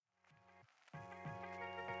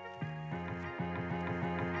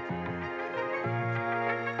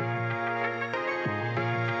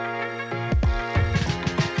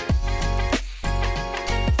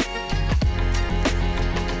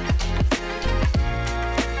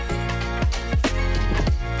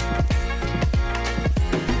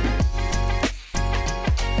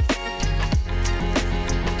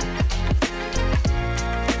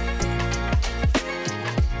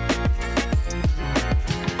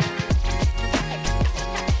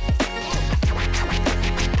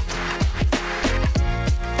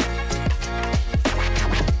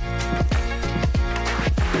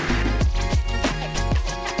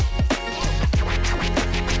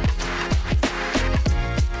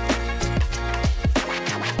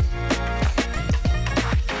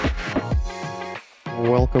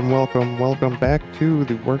Welcome back to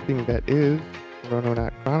the working that is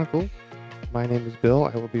Chrononaut Chronicles. My name is Bill.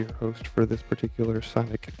 I will be your host for this particular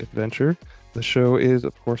Sonic adventure. The show is,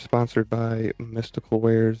 of course, sponsored by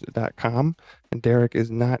mysticalwares.com, and Derek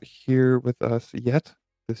is not here with us yet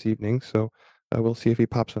this evening, so we'll see if he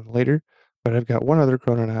pops on later. But I've got one other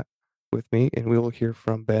Chrononaut with me, and we will hear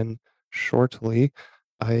from Ben shortly.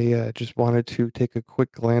 I just wanted to take a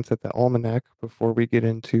quick glance at the almanac before we get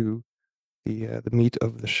into the meat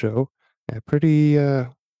of the show. Pretty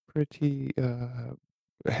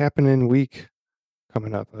happening week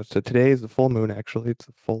coming up. So today is the full moon. Actually, it's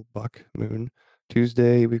a full buck moon.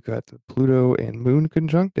 Tuesday we've got the Pluto and Moon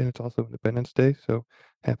conjunct, and it's also Independence Day. So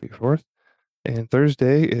happy Fourth. And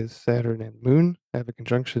Thursday is Saturn and Moon have a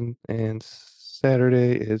conjunction, and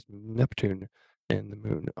Saturday is Neptune and the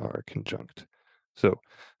Moon are conjunct. So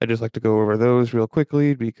I just like to go over those real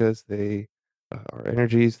quickly because they are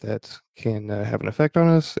energies that can have an effect on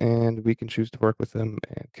us, and we can choose to work with them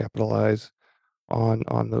and capitalize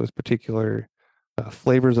on those particular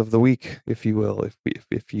flavors of the week, if you will,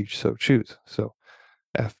 if you so choose. So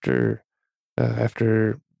after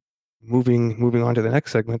after moving on to the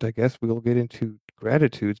next segment, I guess we will get into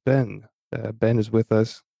gratitudes. Ben is with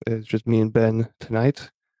us. It's just me and Ben tonight,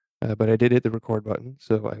 but I did hit the record button,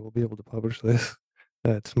 so I will be able to publish this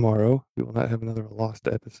tomorrow. We will not have another lost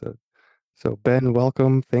episode. So Ben,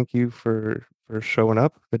 welcome. Thank you for showing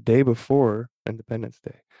up the day before Independence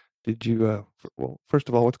Day. Did you well, first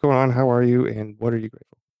of all, what's going on? How are you and what are you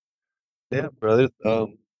grateful Yeah, brother.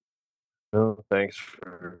 No, thanks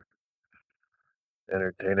for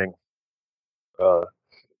entertaining uh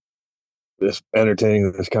this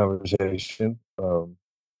conversation.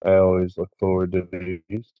 I always look forward to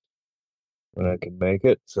these when I can make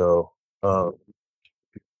it. So, um,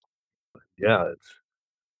 yeah, it's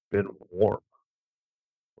been warm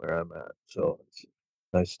where I'm at. So it's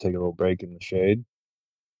nice to take a little break in the shade.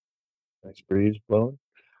 Nice breeze blowing.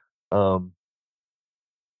 Um,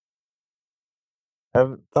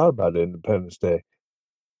 haven't thought about Independence Day.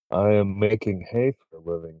 I am making hay for a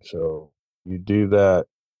living, so you do that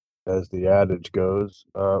as the adage goes,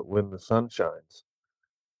 when the sun shines.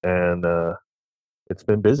 And it's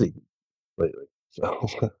been busy lately, so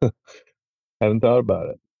haven't thought about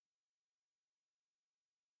it.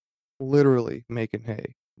 literally making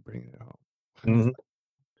hay, bringing it home? Mhm.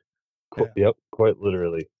 Yeah, Yep, quite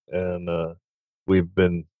literally. And we've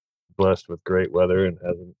been blessed with great weather and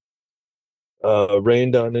hasn't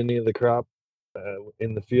rained on any of the crop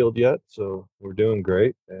in the field yet, so we're doing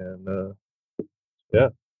great. And yeah.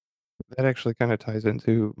 that actually kind of ties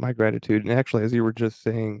into my gratitude. And actually, as you were just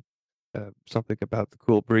saying something about the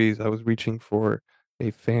cool breeze, I was reaching for a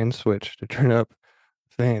fan switch to turn up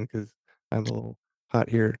the fan because I'm a little hot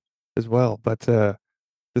here as well. But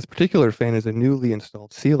this particular fan is a newly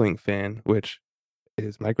installed ceiling fan, which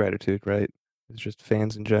is my gratitude, right? It's just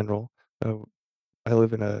fans in general. Uh, I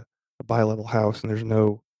live in a bi-level house and there's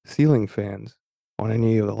no ceiling fans on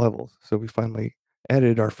any of the levels. So we finally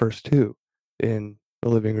added our first two in the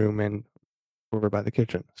living room and over by the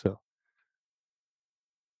kitchen. So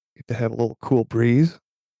get to have a little cool breeze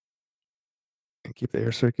and keep the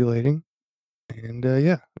air circulating. And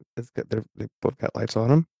yeah, they both got lights on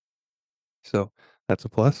them. So that's a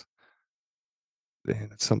plus.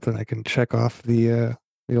 And it's something I can check off the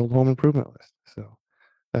old home improvement list. So,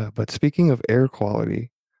 but speaking of air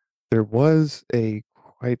quality, there was a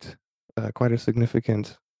quite a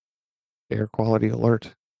significant air quality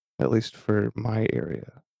alert, at least for my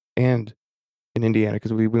area and in Indiana,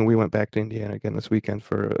 because when we went back to Indiana again this weekend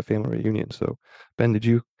for a family reunion. So, Ben, did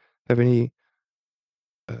you have any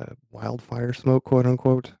wildfire smoke, quote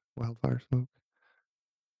unquote, wildfire smoke?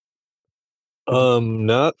 Is it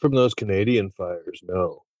Not from those Canadian fires,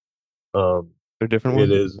 no. Um, a different it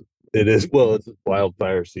one? is it is well, it's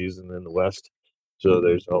wildfire season in the West, so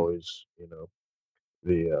there's always,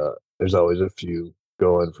 there's always a few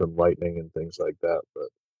going from lightning and things like that,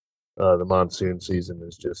 but the monsoon season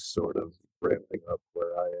is just sort of ramping up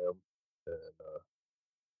where I am, and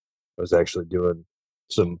I was actually doing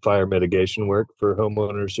some fire mitigation work for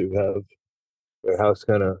homeowners who have their house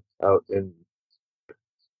kind of out in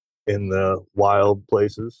the wild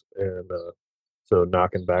places, and so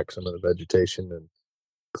knocking back some of the vegetation and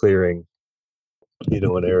clearing,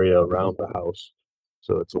 an area around the house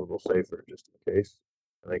so it's a little safer just in case.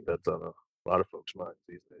 I think that's on a lot of folks' minds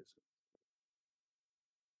these days.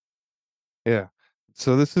 Yeah.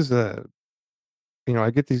 So this is I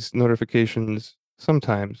get these notifications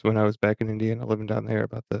sometimes when I was back in Indiana living down there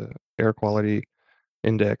about the air quality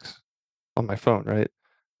index on my phone, right?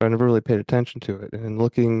 But I never really paid attention to it. And then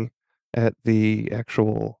looking at the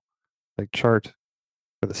actual like chart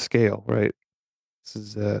or the scale, right? This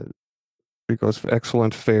is it goes for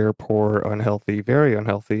excellent, fair, poor, unhealthy, very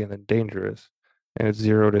unhealthy, and then dangerous, and it's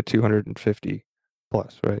 0 to 250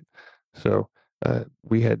 plus, right? So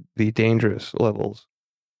we had the dangerous levels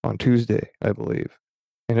on Tuesday, I believe,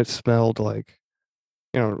 and it smelled like,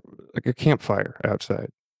 like a campfire outside.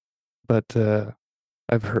 But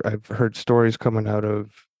I've heard stories coming out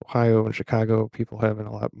of Ohio and Chicago, people having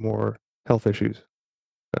a lot more health issues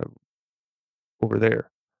uh, over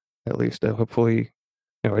there, at least. Hopefully,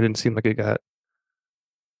 it didn't seem like it got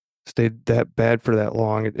stayed that bad for that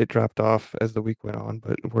long. It dropped off as the week went on,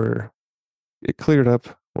 but it cleared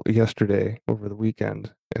up yesterday over the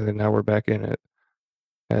weekend, and then now we're back in it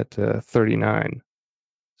at 39.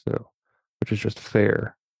 So, which is just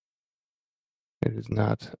fair. It is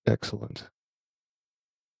not excellent.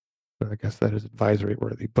 But I guess that is advisory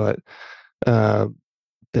worthy. But uh,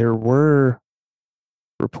 there were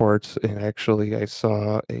reports, and actually, I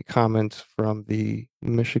saw a comment from the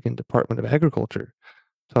Michigan Department of Agriculture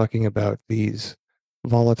talking about these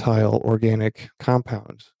volatile organic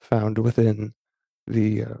compounds found within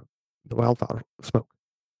the wildfire smoke.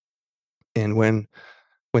 And when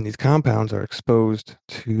these compounds are exposed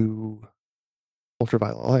to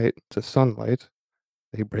ultraviolet light, to sunlight,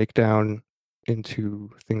 they break down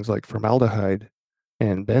into things like formaldehyde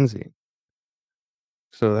and benzene.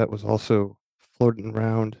 So that was also floating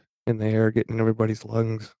around in the air, getting in everybody's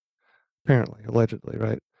lungs, apparently, allegedly,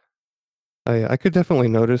 right? I could definitely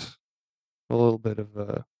notice a little bit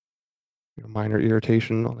of minor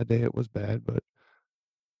irritation on the day it was bad, but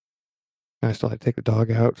I still had to take the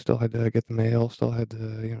dog out, still had to get the mail, still had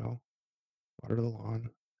to, water the lawn,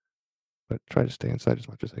 but try to stay inside as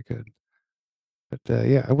much as I could. But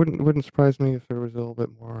yeah, I wouldn't surprise me if there was a little bit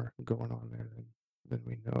more going on there than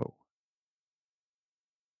we know.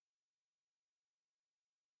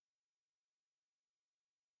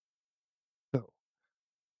 So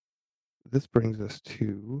this brings us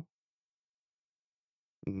to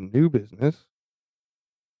new business.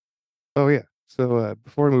 Oh yeah. So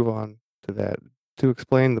before we move on to that, to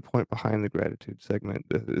explain the point behind the gratitude segment,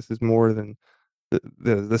 this is more than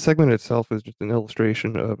the segment itself is just an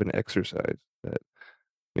illustration of an exercise that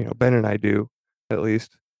Ben and I do at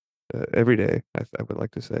least every day. I would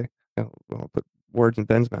like to say. I'll put words in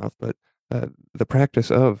Ben's mouth, but the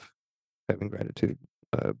practice of having gratitude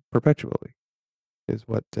perpetually is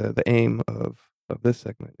what the aim of this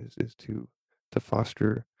segment is to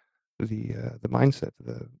foster the mindset,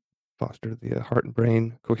 the foster the heart and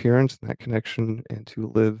brain coherence and that connection, and to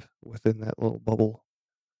live within that little bubble,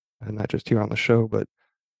 and not just here on the show, but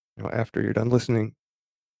after you're done listening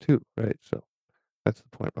too, right? So that's the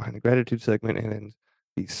point behind the gratitude segment, and then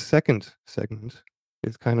the second segment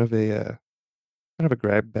is kind of a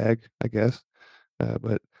grab bag, I guess.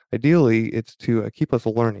 But ideally, it's to keep us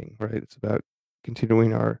learning, right? It's about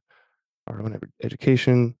continuing our own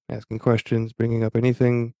education, asking questions, bringing up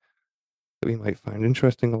anything that we might find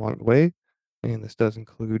interesting along the way. And this does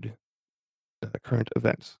include current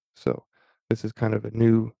events. So this is kind of a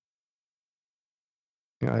new,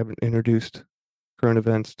 I haven't introduced current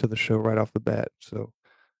events to the show right off the bat. So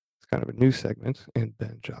it's kind of a new segment, and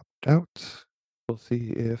Ben dropped out. We'll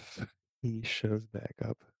see if he shows back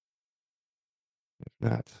up. If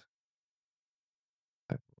not,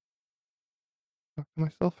 I will talk to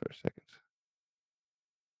myself for a second.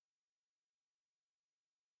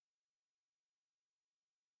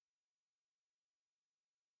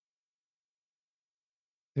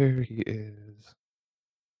 There he is.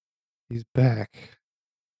 He's back.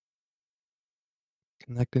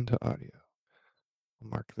 Connecting to audio. I'll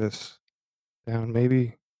mark this down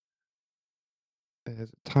maybe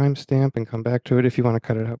as a timestamp and come back to it if you want to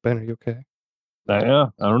cut it out. Ben, are you okay? Yeah,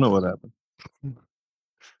 I don't know what happened.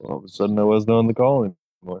 All of a sudden, I wasn't on the call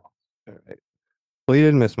anymore. All right. Well, you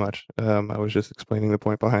didn't miss much. I was just explaining the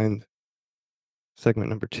point behind segment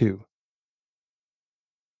number 2.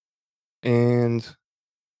 And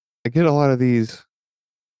I get a lot of these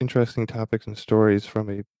interesting topics and stories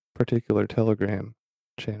from a particular Telegram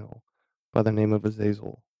channel by the name of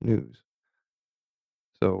Azazel News.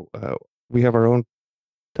 So we have our own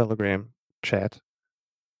Telegram chat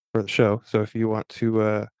for the show. So if you want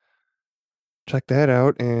to check that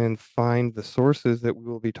out and find the sources that we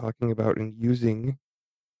will be talking about and using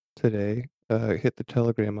today, hit the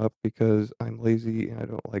Telegram up because I'm lazy and I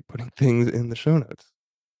don't like putting things in the show notes.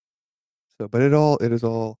 So, but it is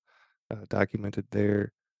all documented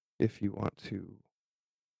there if you want to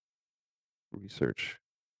research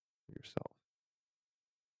yourself.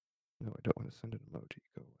 No, I don't want to send an emoji.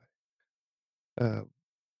 Go away.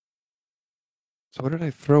 So what did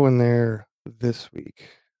I throw in there this week?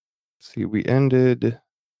 Let's see, we ended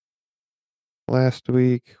last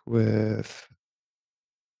week with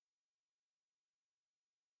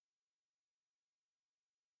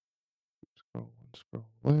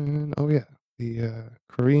scrolling. Oh yeah, the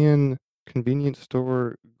Korean convenience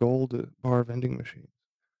store gold bar vending machine.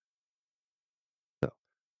 So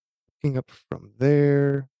picking up from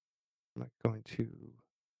there, I'm not going to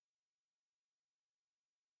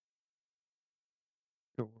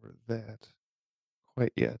go over that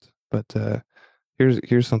quite yet, but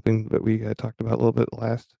here's something that we talked about a little bit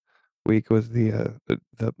last week was the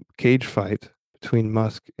cage fight between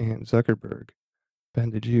Musk and Zuckerberg.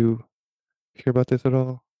 Ben, did you hear about this at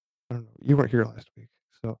all? I don't know. You weren't here last week,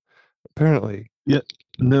 so apparently, Yeah, it,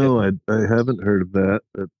 no, I haven't heard of that.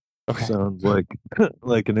 That okay. sounds like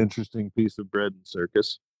like an interesting piece of bread and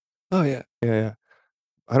circus. Oh yeah, yeah, yeah.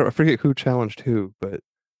 I forget who challenged who, but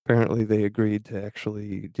apparently they agreed to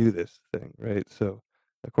actually do this thing, right? So,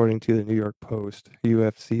 according to the New York Post,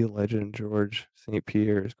 UFC legend George St.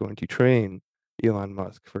 Pierre is going to train Elon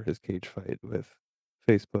Musk for his cage fight with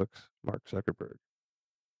Facebook's Mark Zuckerberg.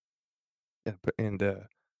 Yeah, and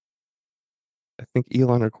I think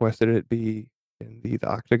Elon requested it be in the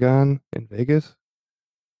Octagon in Vegas,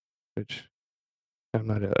 which I'm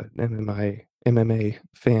not a MMA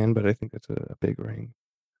fan, but I think that's a big ring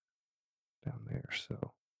down there.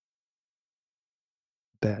 So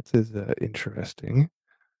that is interesting.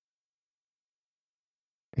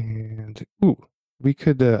 And ooh, we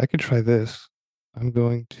could I could try this. I'm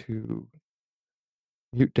going to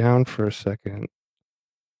mute down for a second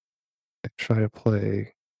and try to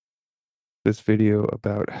play this video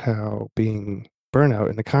about how being burnout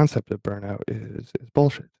and the concept of burnout is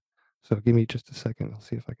bullshit. So give me just a second. I'll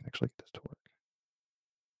see if I can actually get this to work.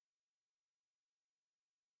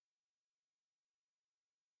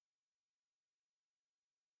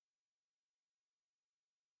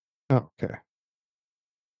 Oh, okay.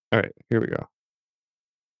 All right, here we go.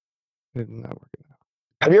 It's not working out.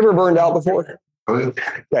 Have you ever burned out before?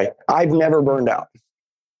 Okay, I've never burned out.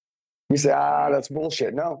 You say, that's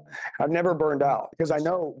bullshit. No, I've never burned out because I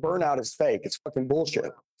know burnout is fake. It's fucking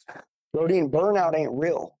bullshit. Rodine, burnout ain't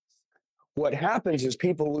real. What happens is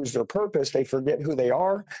people lose their purpose, they forget who they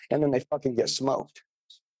are, and then they fucking get smoked.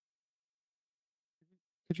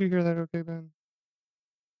 Could you hear that okay, Ben?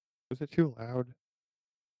 Was it too loud?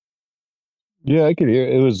 Yeah, I could hear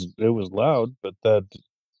it was loud, but that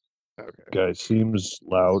Okay. guy seems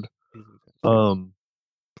loud. He's intense too. Um,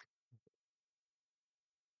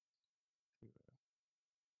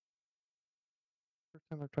 First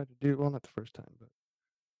time I've tried to do, well, not the first time, but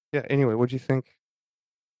yeah, anyway, what'd you think?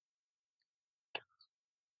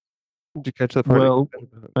 Did you catch the part well,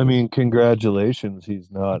 about I mean, congratulations,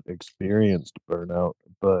 he's not experienced burnout,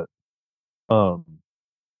 but um,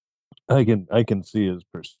 I can see his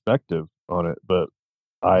perspective on it, but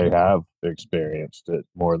I have experienced it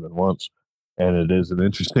more than once, and it is an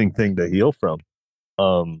interesting thing to heal from.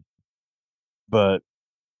 Um, but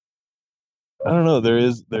I don't know. There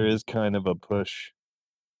is kind of a push.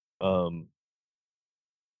 Um,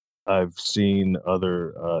 I've seen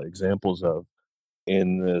other examples of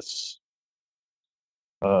in this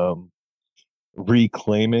um,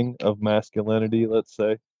 reclaiming of masculinity. Let's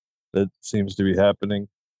say that seems to be happening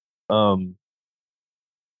um,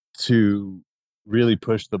 to really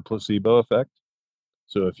push the placebo effect.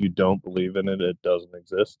 So if you don't believe in it, it doesn't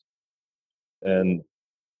exist. And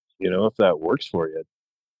if that works for you,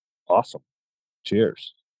 awesome.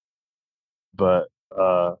 Cheers. But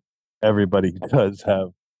everybody does have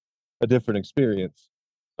a different experience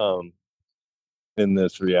um, in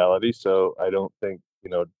this reality. So I don't think,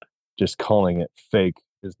 just calling it fake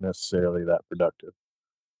is necessarily that productive.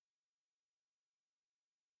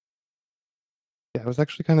 yeah, I was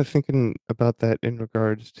actually kind of thinking about that in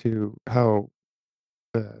regards to how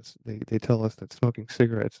they tell us that smoking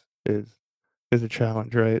cigarettes is a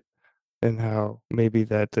challenge, right? And how maybe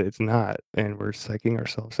that it's not, and we're psyching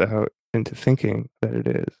ourselves out into thinking that it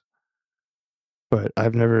is. But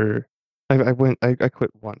I've never, I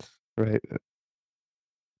quit once, right?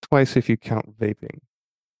 Twice if you count vaping,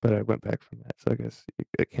 but I went back from that, so I guess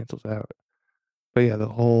it cancels out. But yeah, the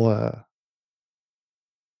whole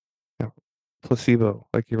know, placebo,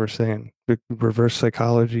 like you were saying, reverse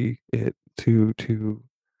psychology it to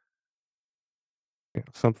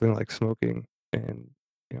something like smoking, and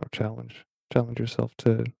challenge yourself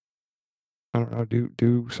to, I don't know,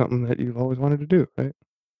 do something that you've always wanted to do, right?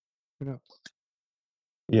 You know,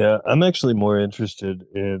 Yeah, I'm actually more interested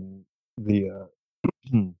in the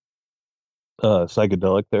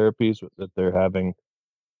psychedelic therapies that they're having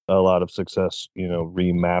a lot of success,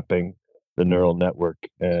 remapping the neural network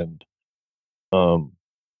and um,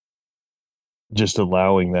 just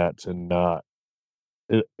allowing that to not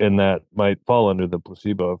and that might fall under the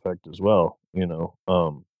placebo effect as well,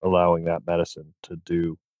 allowing that medicine to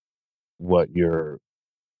do what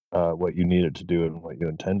what you need it to do and what you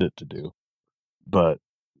intend it to do. But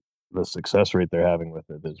the success rate they're having with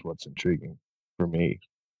it is what's intriguing for me.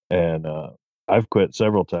 And I've quit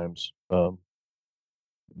several times,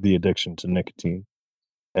 the addiction to nicotine,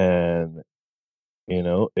 and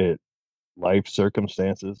it life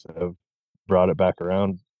circumstances have brought it back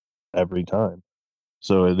around every time.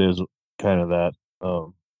 So it is kind of that,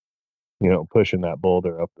 pushing that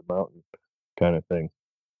boulder up the mountain kind of thing.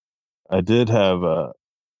 I did have a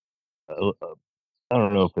I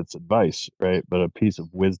don't know if it's advice, right, but a piece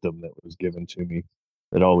of wisdom that was given to me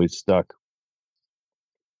that always stuck,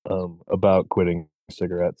 about quitting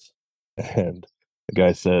cigarettes. And the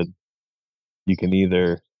guy said, "You can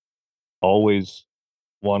either always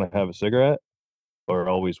want to have a cigarette or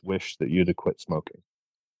always wish that you'd have quit smoking.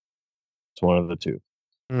 It's one of the two."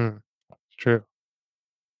 Mm, it's true.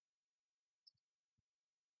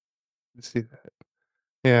 I see that.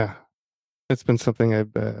 Yeah, it's been something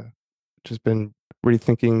I've just been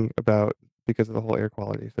rethinking about because of the whole air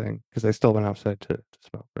quality thing. Because I still went outside to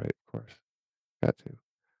smoke, right? Of course, got to.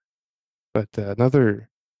 But another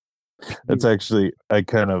That's key, actually, I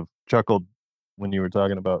kind of chuckled when you were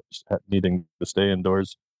talking about needing to stay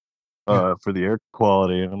indoors, yeah, for the air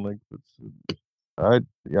quality, and I'm like, I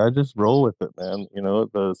just roll with it, man.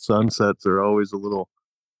 The sunsets are always a little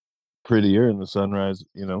prettier in the sunrise.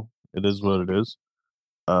 It is what it is.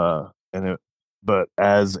 And it, but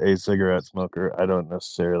as a cigarette smoker, I don't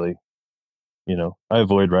necessarily, I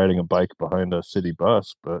avoid riding a bike behind a city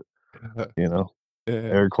bus, but you know, yeah.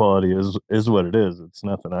 air quality is what it is. It's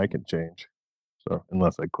nothing I can change. So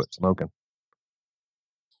unless I quit smoking.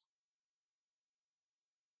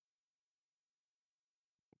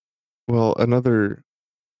 Well, another.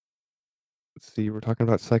 Let's see. We're talking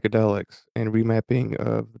about psychedelics and remapping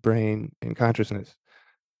of the brain and consciousness.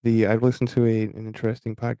 I've listened to an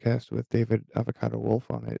interesting podcast with David Avocado Wolf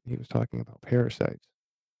on it. He was talking about parasites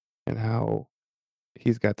and how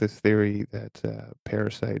he's got this theory that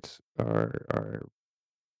parasites are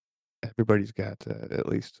everybody's got at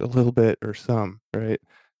least a little bit or some, right?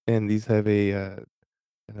 And these have a an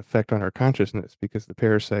effect on our consciousness because the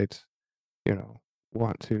parasites, you know,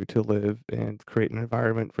 want to live and create an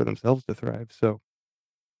environment for themselves to thrive. So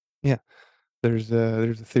yeah, there's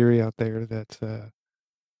a theory out there that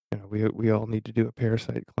we all need to do a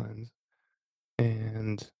parasite cleanse,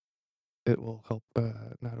 and it will help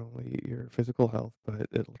not only your physical health, but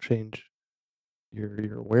it'll change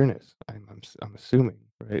your awareness. I'm assuming,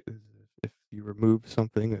 right? If you remove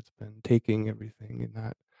something that's been taking everything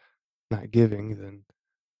and not giving, then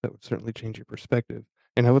that would certainly change your perspective.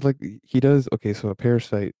 And I would like he does okay. So a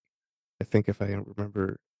parasite, I think if I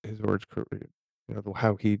remember his words correctly,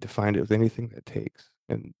 how he defined it was anything that takes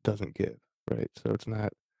and doesn't give, right? So it's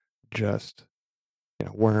not just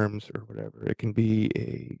worms or whatever. It can be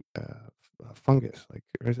a fungus, like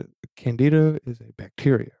or is it candida is a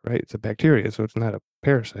bacteria, right? It's a bacteria, so it's not a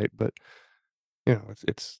parasite, but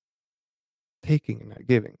it's taking and not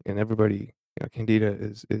giving. And everybody, candida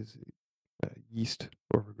is yeast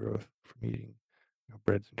overgrowth from eating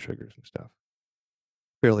breads and sugars and stuff.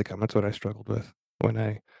 Fairly common. That's what I struggled with when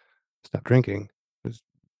I stopped drinking. Was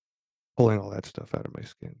pulling all that stuff out of my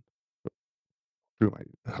skin through my.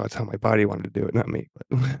 That's how my body wanted to do it, not me.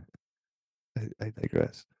 But I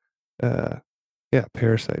digress. Uh, yeah,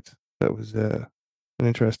 parasites. That was an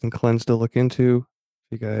interesting cleanse to look into.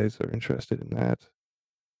 If you guys are interested in that.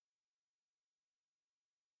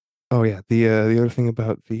 Oh yeah, the other thing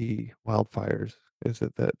about the wildfires is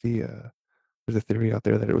that there's a theory out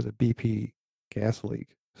there that it was a BP gas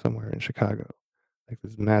leak somewhere in Chicago, like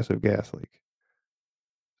this massive gas leak.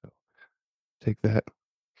 So take that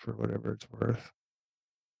for whatever it's worth.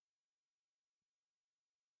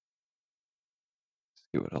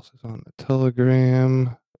 See what else is on the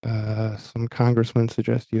Telegram. Some congressmen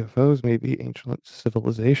suggest UFOs may be ancient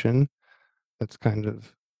civilization. That's kind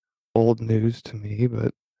of old news to me,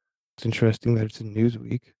 but it's interesting that it's in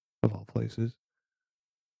Newsweek of all places.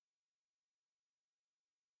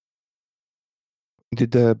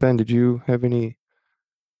 Did Ben? Did you have any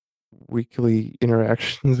weekly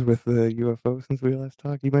interactions with the UFO since we last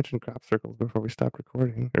talked? You mentioned crop circles before we stopped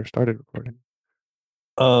recording or started recording.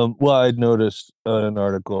 Well, I'd noticed an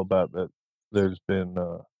article about that. There's been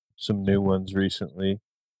some new ones recently,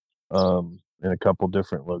 in a couple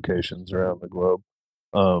different locations around the globe.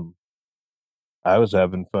 Um, I was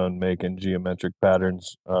having fun making geometric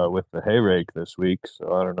patterns with the hay rake this week,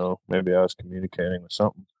 so I don't know. Maybe I was communicating with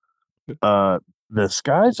something. Uh, the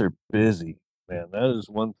skies are busy, man. That is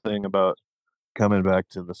one thing about coming back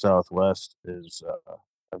to the Southwest is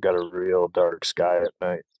I've got a real dark sky at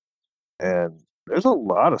night, and there's a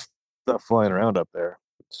lot of stuff flying around up there.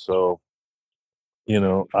 So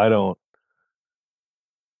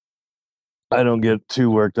I don't get too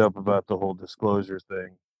worked up about the whole disclosure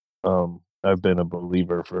thing. I've been a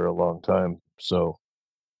believer for a long time, so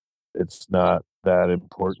it's not that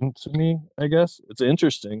important to me, I guess. It's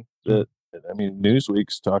interesting Mm. that, I mean,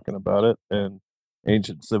 Newsweek's talking about it, and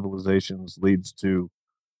ancient civilizations leads to,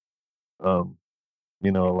 um, a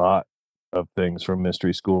lot of things from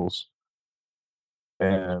mystery schools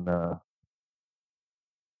and,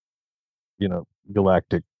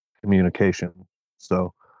 galactic communication.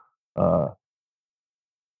 So, uh,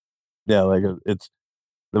 yeah, like it's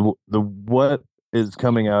the what is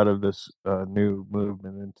coming out of this new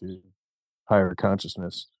movement into higher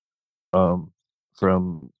consciousness, um,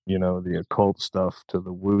 from the occult stuff to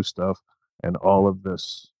the woo stuff and all of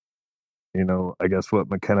this, I guess what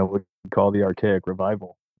McKenna would call the archaic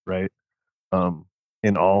revival, right? um,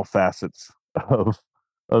 in all facets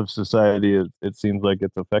of society. It seems like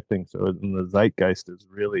it's affecting. So, and the zeitgeist is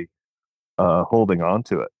really holding on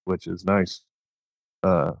to it, which is nice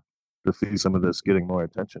uh, to see some of this getting more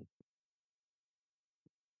attention.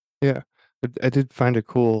 Yeah, I did find a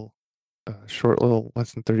cool, short little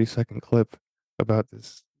less than 30-second clip about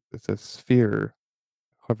this. It's a sphere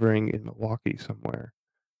hovering in Milwaukee somewhere.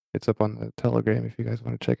 It's up on the Telegram if you guys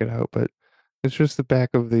want to check it out. But it's just the back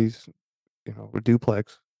of these, a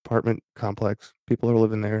duplex apartment complex. People are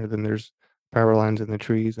living there. Then there's power lines in the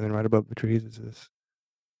trees, and then right above the trees is this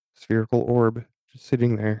spherical orb just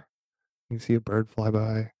sitting there. You see a bird fly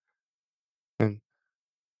by, and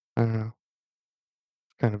I don't know,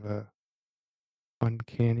 it's kind of a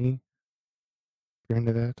uncanny. If you're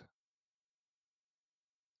into that.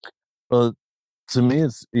 Well, to me,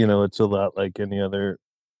 it's a lot like any other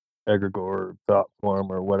egregore thought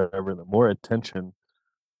form or whatever. The more attention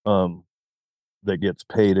um, that gets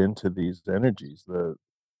paid into these energies, the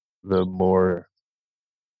more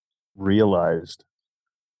realized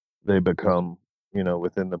they become,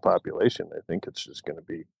 within the population. I think it's just going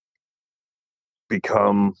to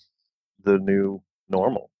become the new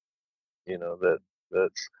normal.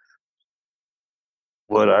 That's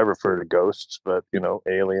what I refer to ghosts, but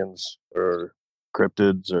aliens or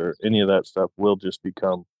cryptids or any of that stuff will just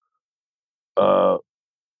become uh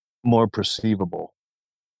more perceivable.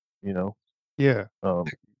 You know, Yeah,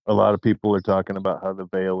 a lot of people are talking about how the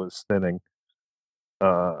veil is thinning,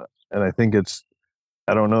 and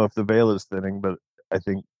I don't know if the veil is thinning, but I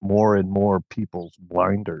think more and more people's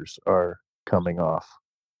blinders are coming off.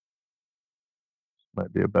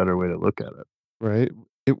 Might be a better way to look at it. right.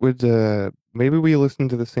 It would maybe we listen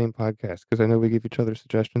to the same podcast because I know we give each other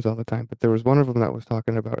suggestions all the time, but there was one of them that was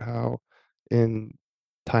talking about how in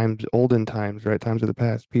olden times, right, times of the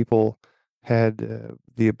past, people had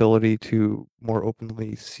the ability to more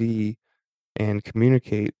openly see and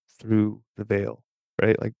communicate through the veil,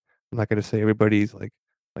 right? Like I'm not going to say everybody's like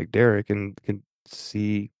Derek and can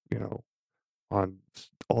see, on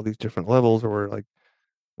all these different levels, or like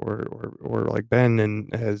or like Ben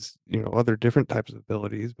and has, other different types of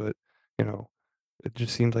abilities, but you know, it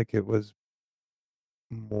just seems like it was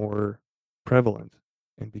more prevalent.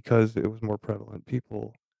 And because it was more prevalent,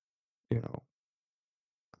 people, you know,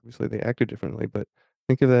 obviously they acted differently, but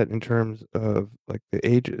think of that in terms of like the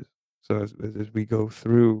ages. So as we go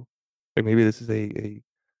through, like maybe this is a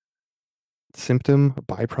symptom, a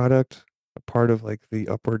byproduct, a part of like the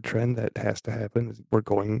upward trend that has to happen, is we're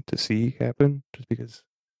going to see happen just because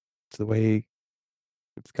it's the way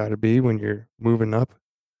it's got to be when you're moving up.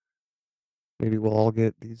 Maybe we'll all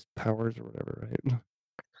get these powers or whatever, right?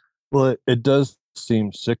 Well, it does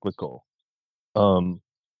seem cyclical. Um,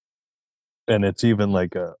 and it's even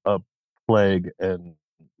like a plague and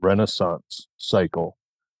renaissance cycle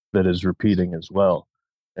that is repeating as well.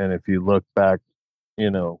 And if you look back,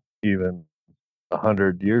 even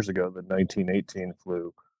 100 years ago, the 1918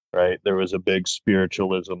 flu, right? There was a big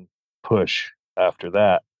spiritualism push after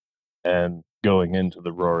that, and going into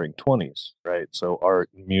the Roaring Twenties, right? So art,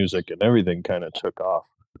 and music, and everything kind of took off.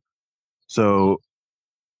 So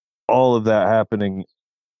all of that happening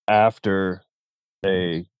after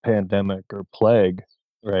a pandemic or plague,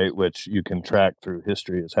 right, which you can track through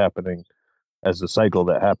history is happening as a cycle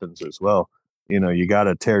that happens as well. You got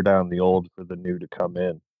to tear down the old for the new to come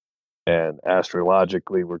in. And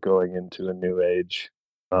astrologically, we're going into a new age.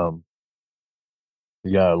 Um,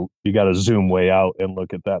 you got to zoom way out and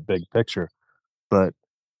look at that big picture. But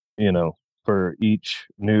you know, for each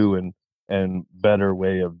new and better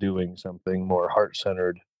way of doing something more heart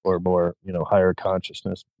centered or more higher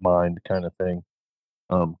consciousness mind kind of thing,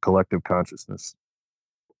 collective consciousness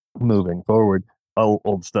moving forward,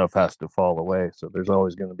 old stuff has to fall away. So there's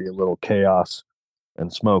always going to be a little chaos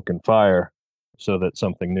and smoke and fire so that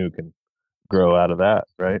something new can grow out of that,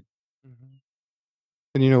 right? Mhm.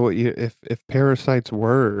 And you know what? If parasites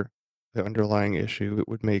were the underlying issue, it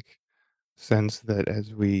would make sense that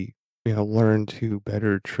as we learn to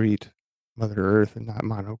better treat Mother Earth and not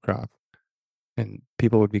monocrop, and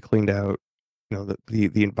people would be cleaned out,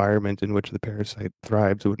 the environment in which the parasite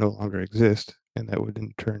thrives would no longer exist, and that would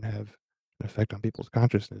in turn have an effect on people's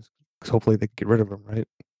consciousness. Because hopefully they can get rid of them, right?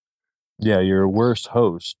 Yeah, you're a worse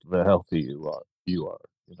host the healthier you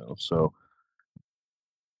are. So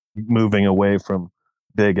moving away from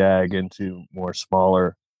big ag into more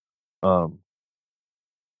smaller um,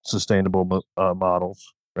 sustainable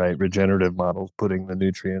models, right? Regenerative models, putting the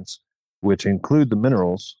nutrients, which include the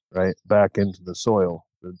minerals, right, back into the soil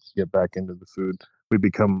to get back into the food. We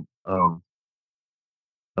become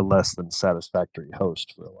a less than satisfactory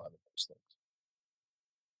host for a lot of those things.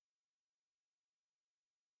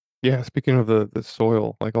 Yeah, speaking of the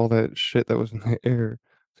soil, like all that shit that was in the air,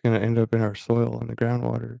 it's gonna end up in our soil and the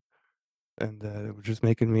groundwater, and it was just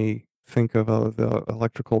making me think of the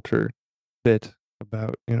electroculture bit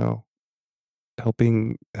about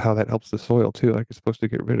helping how that helps the soil too. Like it's supposed to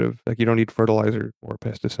get rid of, like, you don't need fertilizer or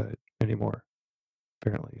pesticide anymore,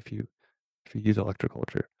 apparently, if you use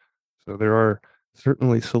electroculture. So there are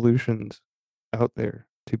certainly solutions out there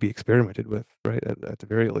to be experimented with, right? At the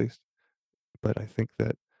very least. But I think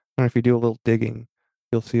that, if you do a little digging,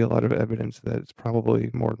 you'll see a lot of evidence that it's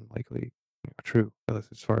probably more than likely true, at least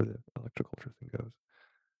as far as the electroculture thing goes.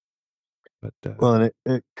 But Well, and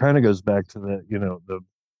it kind of goes back to the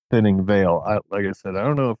thinning veil. Like I said, I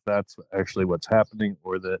don't know if that's actually what's happening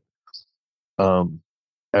or that um,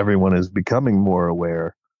 everyone is becoming more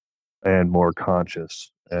aware and more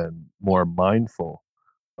conscious and more mindful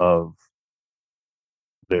of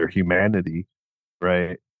their humanity,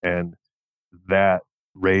 right? And that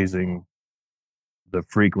raising the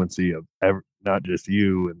frequency of not just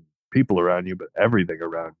you and people around you, but everything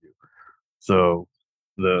around you. So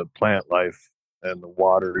the plant life and the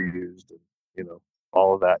water used, and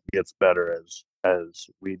all of that gets better as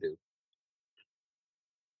we do.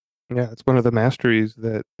 yeah, it's one of the masteries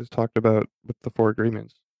that is talked about with the Four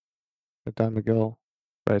Agreements that Don Miguel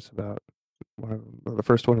writes about. One of them, well, the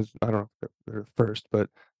first one is, I don't know if they're first, but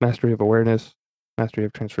mastery of awareness, mastery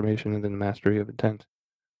of transformation, and then mastery of intent.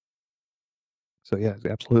 So yeah,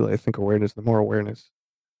 absolutely. I think awareness, the more awareness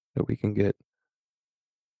that we can get,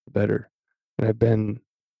 the better. And I've been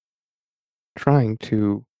trying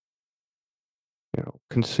to,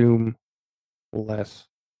 consume less,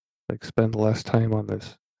 like spend less time on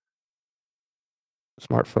this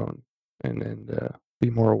smartphone, and be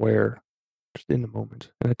more aware just in the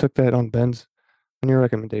moment. And I took that on your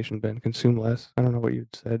recommendation, Ben, consume less. I don't know what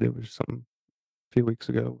you'd said. It was something a few weeks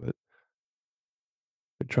ago, but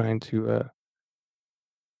been trying to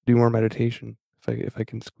do more meditation if I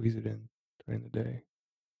can squeeze it in during the day.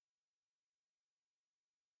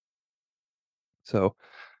 So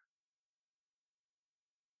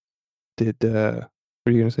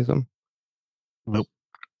were you gonna say something? Nope.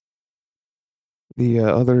 The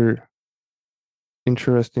other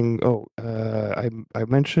interesting. Oh, I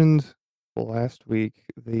mentioned last week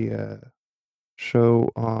the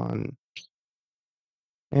show on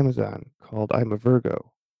Amazon called I'm a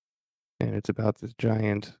Virgo, and it's about this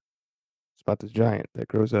giant that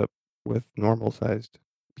grows up with normal sized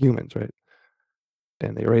humans, right?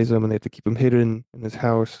 And they raise them and they have to keep them hidden in this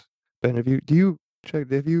house. Ben,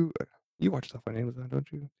 you watch stuff on Amazon,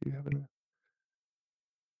 don't you? Do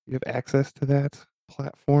you have access to that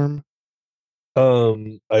platform?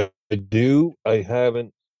 I do. I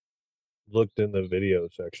haven't looked in the video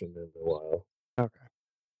section in a while. Okay.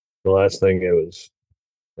 The last thing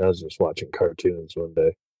I was just watching cartoons one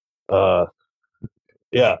day. Uh,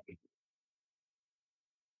 yeah,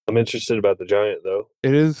 I'm interested about the giant though.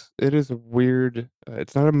 It is a weird,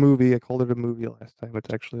 it's not a movie. I called it a movie last time.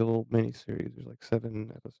 It's actually a little mini series. There's like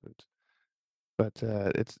 7 episodes. But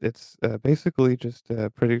it's basically just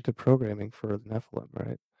predictive programming for the Nephilim,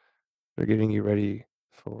 right? They're getting you ready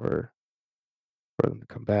for them to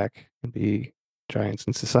come back and be giants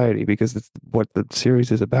in society, because it's what the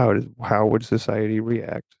series is about, is how would society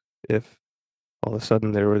react if all of a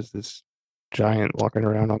sudden there was this giant walking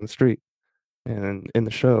around on the street. And in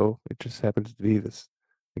the show, it just happens to be this,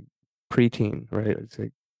 like, preteen, right? I'd say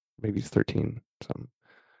maybe he's 13 something.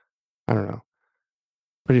 I don't know.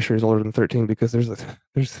 Pretty sure he's older than 13, because there's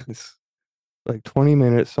this like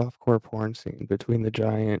 20-minute softcore porn scene between the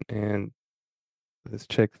giant and this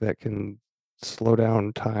chick that can slow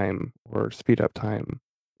down time or speed up time.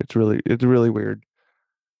 It's really weird,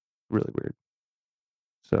 really weird.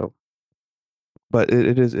 So, but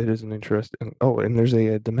it is an interesting. Oh, and there's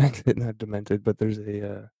a, demented, not demented, but there's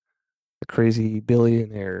a crazy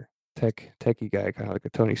billionaire techie guy, kind of like a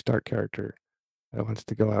Tony Stark character, that wants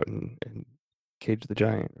to go out and cage the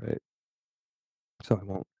giant, right? So I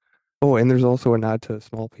won't. Oh, and there's also a nod to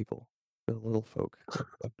small people, the little folk.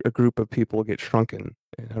 A group of people get shrunken,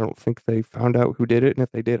 and I don't think they found out who did it. And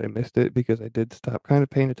if they did, I missed it because I did stop kind of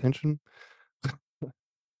paying attention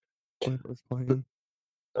when it was playing.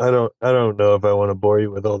 I don't know if I want to bore you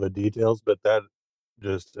with all the details, but that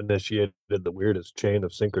just initiated the weirdest chain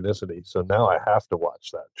of synchronicity. So now I have to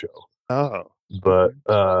watch that show. Oh, But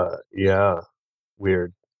okay. yeah,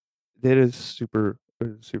 weird. It is super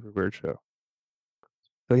weird show.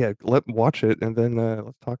 So yeah, watch it and then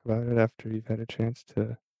let's talk about it after you've had a chance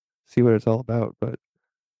to see what it's all about. But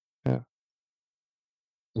yeah,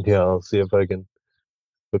 Yeah, I'll see if I can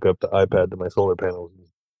hook up the iPad to my solar panels and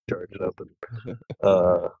charge it up. And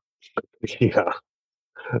uh, yeah,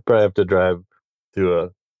 probably have to drive to a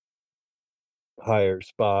higher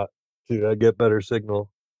spot to get better signal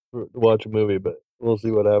to watch a movie, but we'll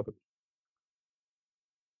see what happens.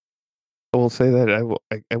 I will say that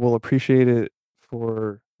I will appreciate it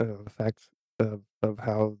for the fact of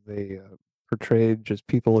how they portrayed just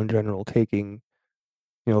people in general taking,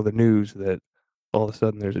 the news that all of a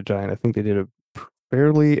sudden there's a giant. I think they did a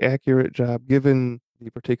fairly accurate job given the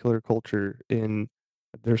particular culture in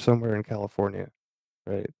they're somewhere in California,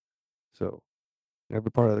 right? So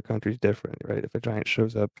every part of the country is different, right? If a giant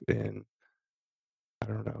shows up in, I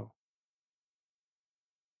don't know,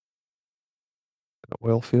 an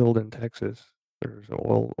oil field in Texas, there's an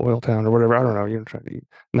oil town or whatever. I don't know. You're trying to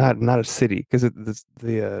not a city because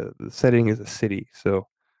the setting is a city, so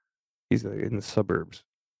he's in the suburbs,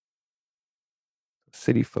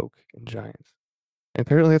 city folk and giants. And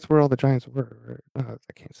apparently that's where all the giants were. Right?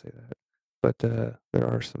 I can't say that, but there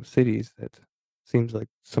are some cities that seems like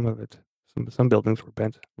some of it, some buildings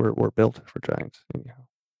were built for giants. Anyhow,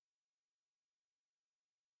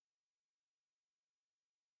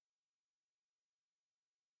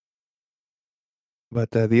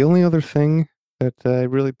 but the only other thing that I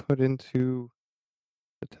really put into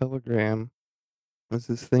the Telegram was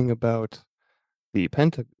this thing about the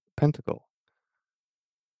pentacle,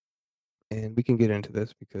 and we can get into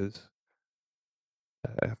this because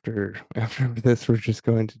after this we're just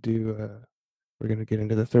going to do we're going to get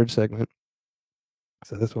into the third segment,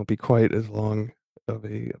 so this won't be quite as long of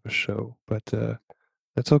a show, but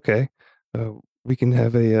that's okay. Uh, we can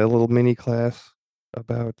have a little mini class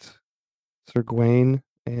about Sir Gawain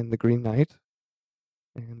and the Green Knight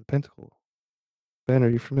and the Pentacle. Ben, are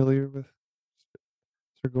you familiar with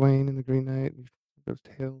Sir Gawain and the Green Knight? Those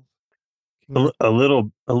tales, King Arthur?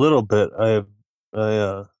 A little bit.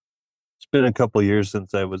 It's been a couple years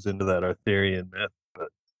since I was into that Arthurian myth, but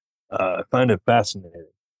I find it fascinating.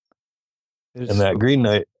 It is And so that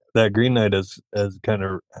Green Knight has kind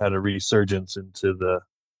of had a resurgence into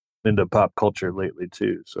pop culture lately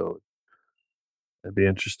too. So I'd be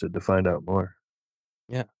interested to find out more.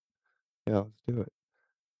 yeah, yeah. Let's do it.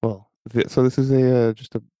 Well, so this is a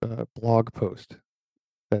just a blog post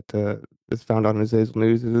that is found on Azazel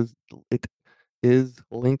News. It is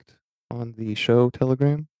linked on the show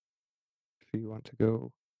Telegram if you want to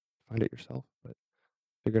go find it yourself. But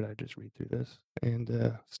figured I'd just read through this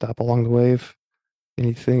and stop along the way if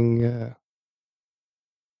anything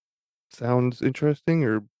sounds interesting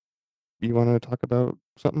or you want to talk about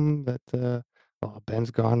something that. Oh, Ben's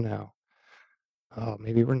gone now. Oh,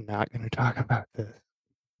 maybe we're not going to talk about this.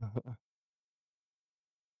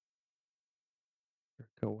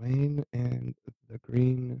 Gawain and the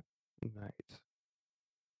Green Knight.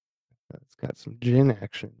 It's got some gin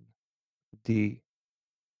action. D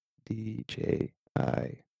D J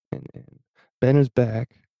I N N. Ben is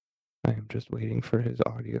back. I am just waiting for his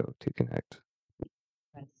audio to connect.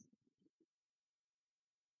 I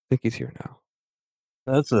think he's here now.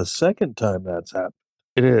 That's the second time that's happened.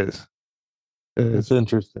 It is. It That's is.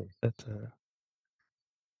 interesting. That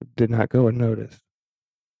did not go unnoticed.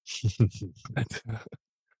 But,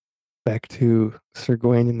 back to Sir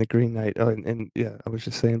Gawain and the Green Knight. Oh, and yeah, I was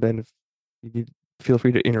just saying, Ben, if you need, feel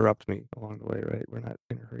free to interrupt me along the way, right? We're not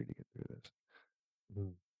in a hurry to get through this.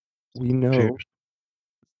 Mm. We know, Cheers.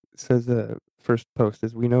 says the first post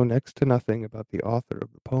is, we know next to nothing about the author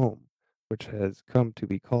of the poem, which has come to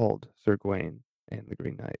be called Sir Gawain and the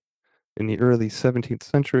Green Knight. In the early 17th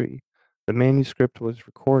century, the manuscript was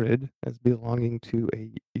recorded as belonging to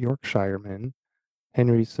a Yorkshireman,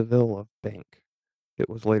 Henry Saville of Bank. It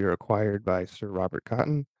was later acquired by Sir Robert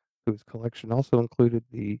Cotton, whose collection also included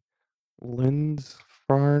the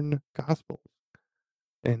Lindisfarne Gospels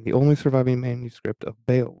and the only surviving manuscript of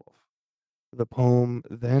Beowulf. The poem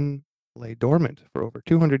then lay dormant for over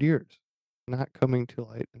 200 years, not coming to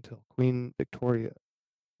light until Queen Victoria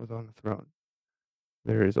was on the throne.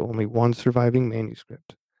 There is only one surviving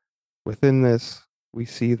manuscript. Within this, we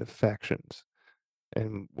see the factions.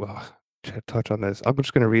 And, well, to touch on this, I'm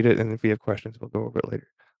just going to read it, and if you have questions, we'll go over it later.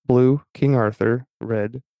 Blue, King Arthur.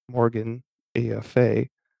 Red, Morgan, Fay,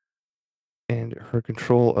 and her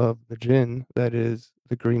control of the Jinn, that is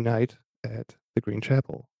the Green Knight at the Green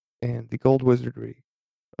Chapel, and the Gold Wizardry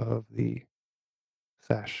of the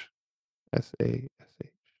Sash, Sash.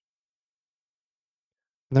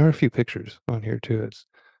 There are a few pictures on here too. It's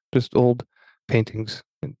just old paintings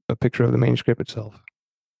and a picture of the manuscript itself.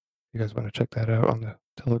 You guys want to check that out on the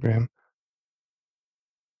Telegram.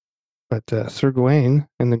 But Sir Gawain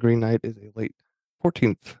in the Green Knight is a late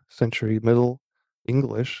 14th century Middle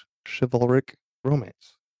English chivalric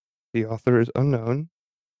romance. The author is unknown.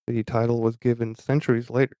 The title was given centuries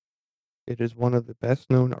later. It is one of the best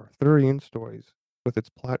known Arthurian stories, with its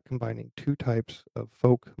plot combining two types of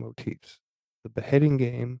folk motifs, the beheading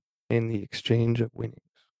game and the exchange of winnings.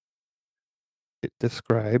 It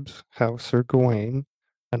describes how Sir Gawain,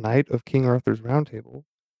 a knight of King Arthur's Round Table,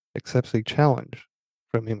 accepts a challenge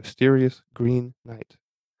from a mysterious green knight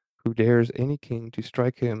who dares any king to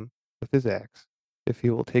strike him with his axe if he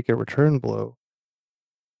will take a return blow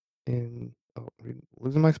I'm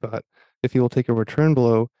losing my spot. If he will take a return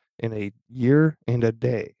blow in a year and a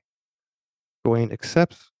day. Gawain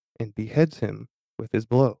accepts and beheads him with his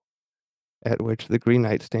blow, at which the Green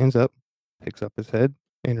Knight stands up, picks up his head,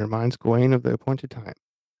 and reminds Gawain of the appointed time.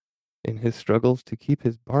 In his struggles to keep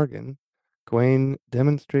his bargain, Gawain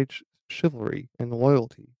demonstrates chivalry and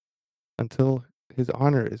loyalty until his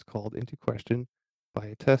honor is called into question by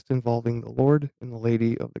a test involving the lord and the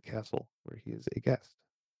lady of the castle where he is a guest.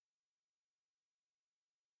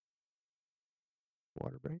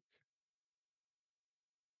 Water break.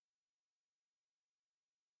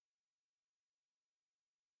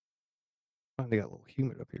 Finally got a little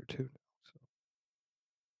humid up here too now. So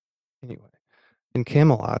anyway, in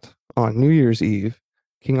Camelot, on New Year's Eve,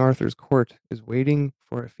 King Arthur's court is waiting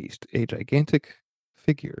for a feast. A gigantic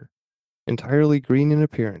figure, entirely green in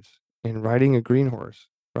appearance and riding a green horse,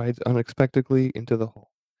 rides unexpectedly into the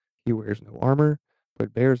hall. He wears no armor,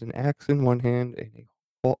 but bears an axe in one hand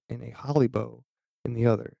and a holly bow in the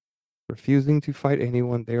other, refusing to fight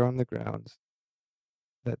anyone there on the grounds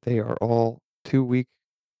that they are all too weak.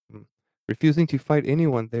 mm, Refusing to fight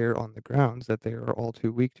anyone there on the grounds that they are all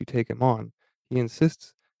too weak to take him on, he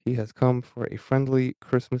insists he has come for a friendly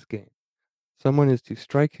Christmas game. Someone is to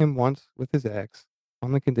strike him once with his axe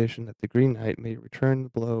on the condition that the Green Knight may return the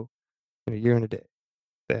blow in a year and a day.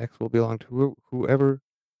 The axe will belong to whoever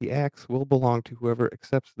the axe will belong to whoever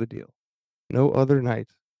accepts the deal. No other knight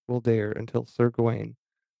will dare until Sir Gawain,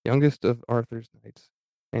 youngest of Arthur's knights,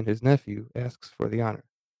 and his nephew asks for the honor.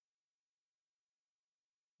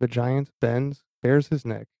 The giant bends, bares his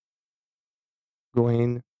neck.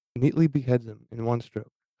 Gawain neatly beheads him in one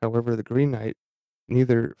stroke. However, the Green Knight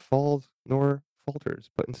neither falls nor falters,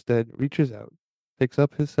 but instead reaches out, picks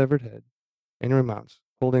up his severed head, and remounts,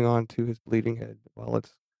 holding on to his bleeding head, while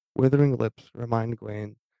its withering lips remind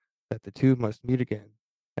Gawain that the two must meet again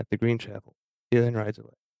at the Green Chapel. He then rides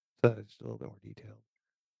away. So that's just a little bit more detailed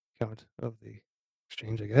account of the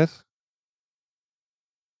exchange, I guess.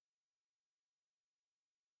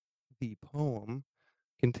 The poem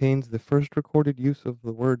contains the first recorded use of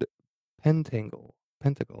the word pentacle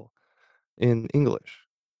in English.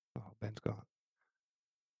 Oh, Ben's gone.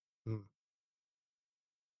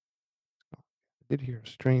 I did hear a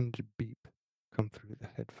strange beep come through the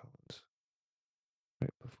headphones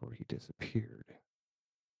right before he disappeared.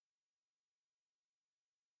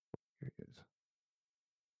 Here he is.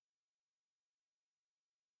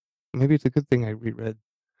 Maybe it's a good thing I read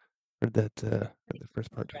that the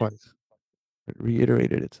first part twice. It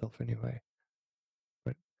reiterated itself anyway.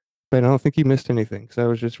 But I don't think you missed anything because I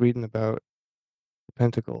was just reading about the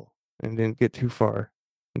pentacle and didn't get too far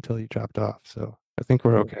until you dropped off. So I think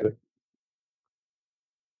we're okay.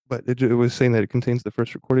 But it was saying that it contains the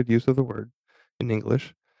first recorded use of the word in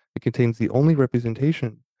English. It contains the only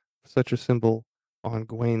representation of such a symbol on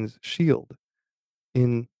Gawain's shield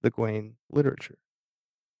in the Gawain literature.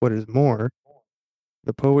 What is more,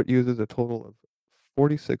 the poet uses a total of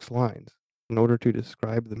 46 lines in order to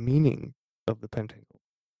describe the meaning of the pentangle.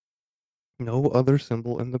 No other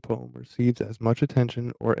symbol in the poem receives as much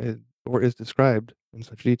attention or is described in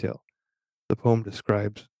such detail. The poem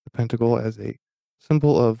describes the pentacle as a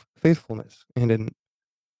symbol of faithfulness and an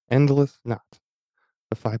endless knot.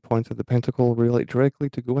 The 5 points of the pentacle relate directly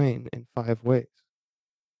to Gawain in 5 ways: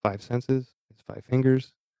 5 senses, his 5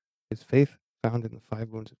 fingers, his faith found in the 5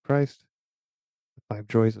 wounds of Christ, the 5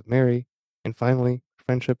 joys of Mary, and finally,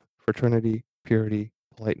 friendship, fraternity, purity,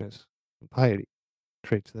 politeness, and piety,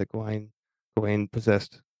 traits that Gawain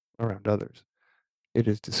possessed around others. It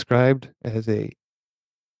is described as a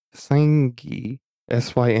Synge,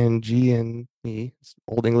 Syngne, it's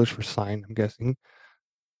Old English for sign, I'm guessing,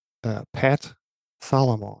 Pat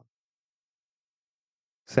Solomon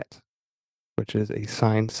set, which is a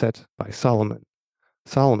sign set by Solomon.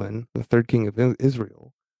 Solomon, the third king of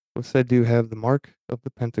Israel, was said to have the mark of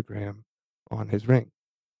the pentagram on his ring,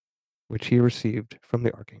 which he received from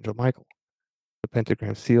the archangel Michael. The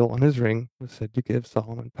pentagram seal on his ring was said to give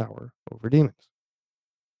Solomon power over demons.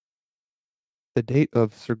 The date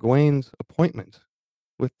of Sir Gawain's appointment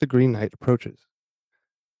with the Green Knight approaches.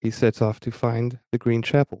 He sets off to find the Green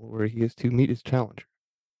Chapel, where he is to meet his challenger.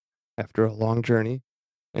 After a long journey,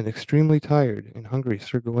 and extremely tired and hungry,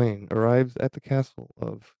 Sir Gawain arrives at the castle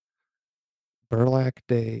of Burlack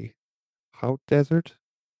de Hout Desert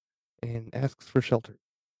and asks for shelter.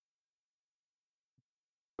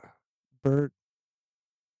 Bird,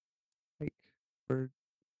 like, bird,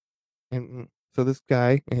 and so this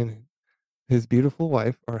guy and his beautiful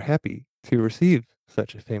wife are happy to receive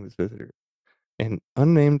such a famous visitor. An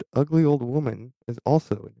unnamed ugly old woman is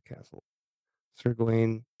also in the castle. Sir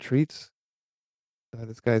Gawain treats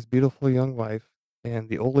this guy's beautiful young wife and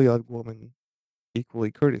the old woman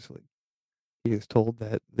equally courteously. He is told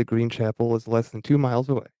that the Green Chapel is less than 2 miles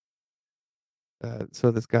away.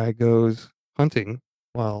 So this guy goes hunting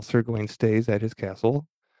while Sir Gawain stays at his castle,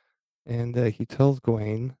 and he tells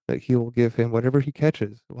Gawain that he will give him whatever he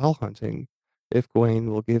catches while hunting if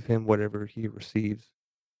Gawain will give him whatever he receives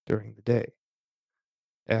during the day.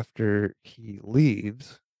 After he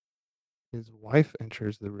leaves, his wife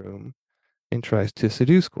enters the room and tries to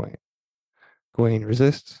seduce Gawain. Gawain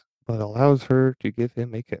resists, but allows her to give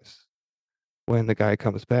him a kiss. When the guy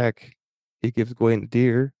comes back, he gives Gawain a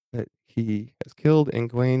deer that he has killed, and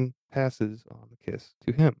Gawain passes on the kiss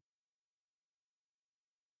to him.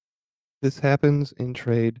 This happens in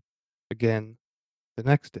trade again the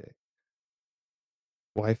next day.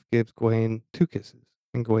 Wife gives Gawain 2 kisses,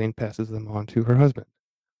 and Gawain passes them on to her husband.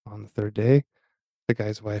 On the third day, the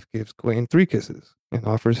guy's wife gives Gawain 3 kisses and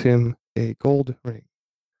offers him a gold ring.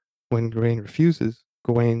 When Gawain refuses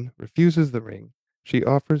the ring, she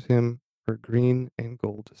offers him her green and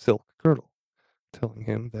gold silk girdle, telling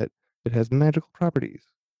him that it has magical properties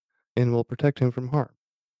and will protect him from harm.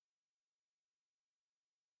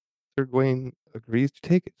 Sir Gawain agrees to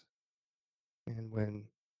take it, and when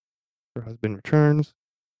her husband returns,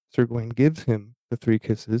 Sir Gawain gives him the 3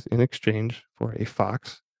 kisses in exchange for a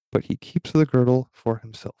fox, but he keeps the girdle for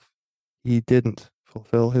himself. He didn't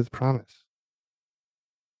fulfill his promise.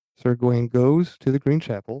 Sir Gawain goes to the Green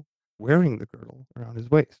Chapel wearing the girdle around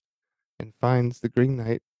his waist and finds the Green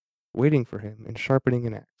Knight waiting for him and sharpening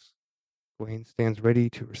an axe. Gawain stands ready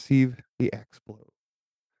to receive the axe blow.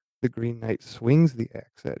 The Green Knight swings the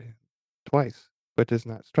axe at him twice, but does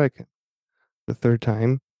not strike him. The third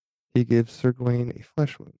time, he gives Sir Gawain a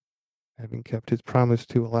flesh wound. Having kept his promise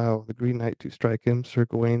to allow the Green Knight to strike him, Sir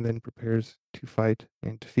Gawain then prepares to fight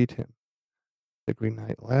and defeat him. The Green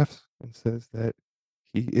Knight laughs and says that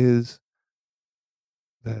he is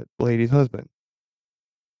that lady's husband,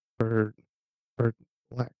 Bert, Bert,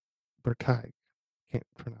 Bertai. Can't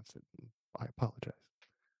pronounce it. I apologize.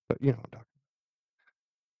 But you know what I'm talking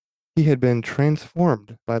about. He had been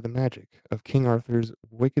transformed by the magic of King Arthur's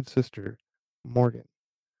wicked sister, Morgan,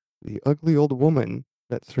 the ugly old woman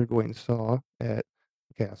that Sir Gawain saw at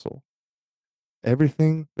the castle.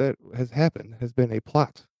 Everything that has happened has been a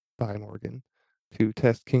plot by Morgan to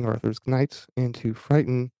test King Arthur's knights and to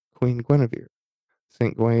frighten Queen Guinevere.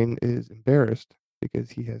 St. Gawain is embarrassed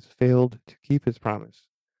because he has failed to keep his promise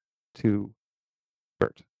to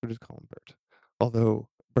Bert. We'll just call him Bert. Although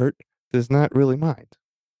Bert does not really mind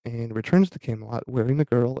and returns to Camelot wearing the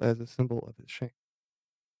girdle as a symbol of his shame.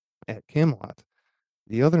 At Camelot,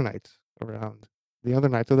 the other knights around the other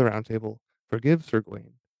knights of the Round Table forgive Sir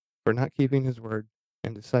Gawain for not keeping his word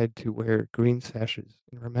and decide to wear green sashes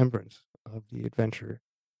in remembrance of the adventure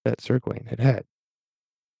that Sir Gawain had had.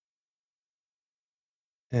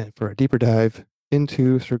 And for a deeper dive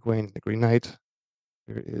into Sir Gawain and the Green Knight,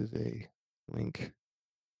 there is a link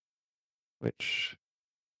which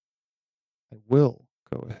I will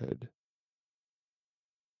go ahead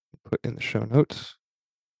and put in the show notes.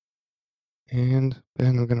 And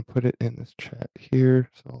then I'm going to put it in this chat here,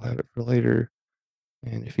 so I'll have it for later.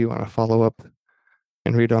 And if you want to follow up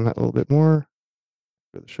and read on that a little bit more,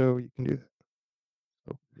 for the show, you can do that.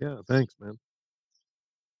 So, Yeah, thanks, man.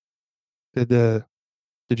 did uh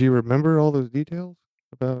did you remember all those details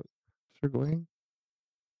about Sir Gawain?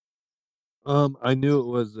 I knew it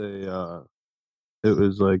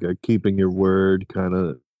was like a keeping your word kind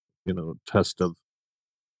of, test of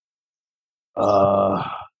uh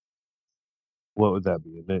what would that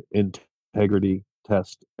be? An integrity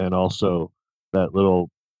test, and also that little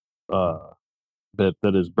uh bit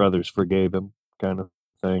that his brothers forgave him kind of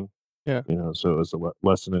thing. Yeah, So it was a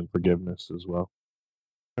lesson in forgiveness as well.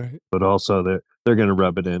 right. But also they're gonna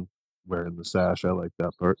rub it in wearing the sash. I like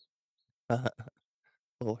that part. A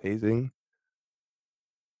little hazing.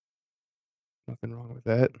 Nothing wrong with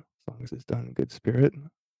that, as long as it's done in good spirit.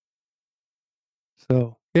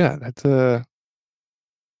 So yeah, that's a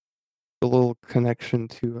little connection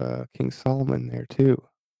to King Solomon there too,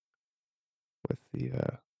 with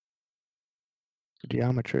the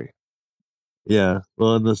geometry. Yeah.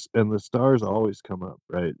 Well, and the stars always come up,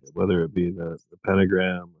 right? Whether it be the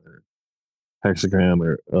pentagram or hexagram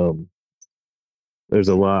or there's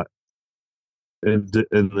a lot in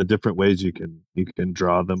the different ways you can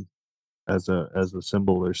draw them as a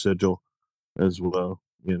symbol or sigil as well.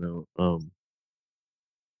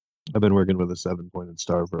 I've been working with a 7-pointed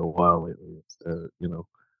star for a while lately.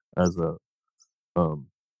 As um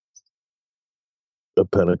a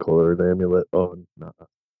pinnacle or an amulet on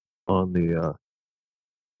the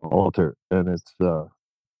altar, and it's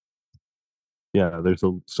yeah, there's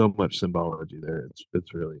so much symbology there.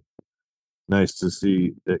 It's really nice to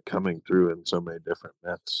see it coming through in so many different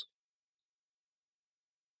nets.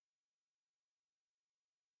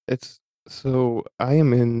 It's so I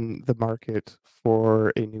am in the market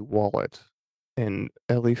for a new wallet, and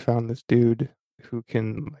Ellie found this dude who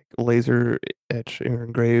can like laser etch or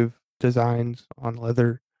engrave designs on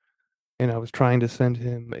leather, and I was trying to send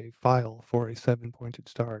him a file for a 7-pointed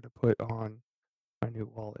star to put on my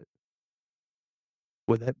new wallet.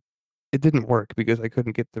 Would that It didn't work because I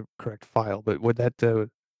couldn't get the correct file, but would that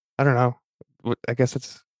I don't know. I guess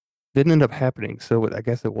it's didn't end up happening, so I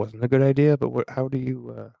guess it wasn't a good idea, but how do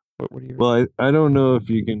you what are your Well, I don't know if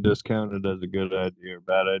you can discount it as a good idea or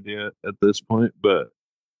bad idea at this point, but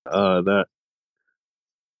that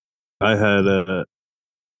I had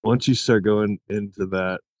once you start going into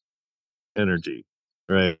that energy,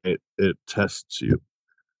 right, it tests you.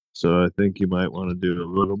 So I think you might want to do a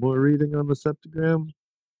little more reading on the septagram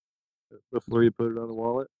before you put it on a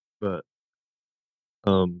wallet, but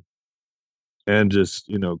um, and just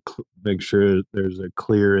make sure there's a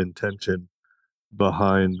clear intention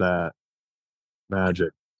behind that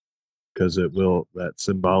magic because that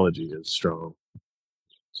symbology is strong.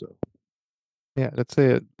 So Yeah, that's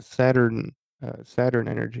a Saturn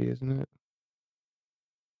energy, isn't it?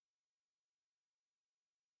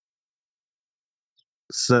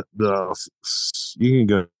 set the you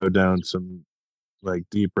can go down some like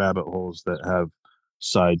deep rabbit holes that have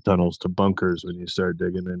side tunnels to bunkers when you start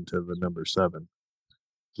digging into the number 7.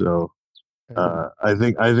 So Okay. I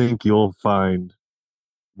think you'll find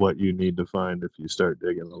what you need to find if you start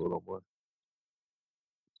digging a little more.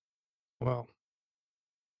 Well,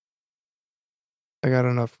 I got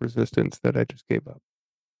enough resistance that I just gave up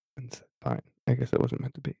and said, fine. I guess it wasn't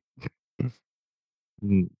meant to be.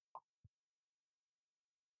 Mm.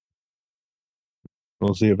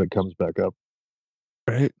 We'll see if it comes back up.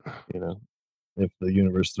 Right? You know, if the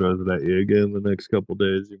universe throws it at you again the next couple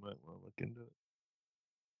days, you might want to look into it.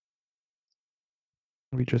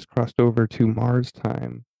 We just crossed over to Mars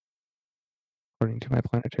time, according to my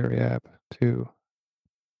planetary app, too.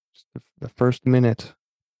 Just the first minute.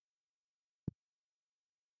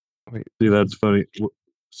 Wait, See, that's funny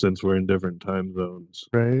since we're in different time zones.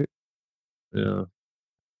 right? Yeah.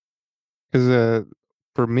 Because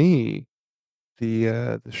for me,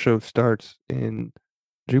 the show starts in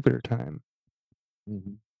Jupiter time.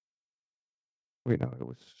 Mm-hmm. Wait, no, it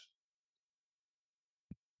was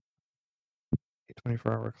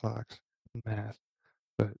 24-hour clocks in math.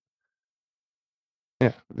 But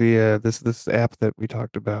yeah, the this app that we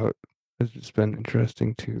talked about has just been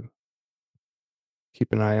interesting to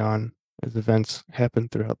keep an eye on as events happen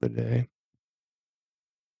throughout the day.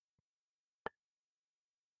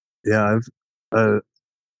 Yeah, I've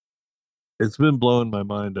it's been blowing my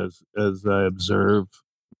mind as I observe,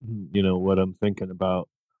 what I'm thinking about,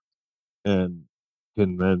 and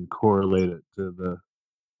can then correlate it to the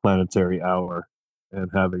planetary hour, and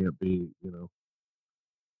having it be,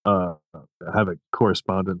 uh, have a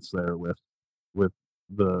correspondence there with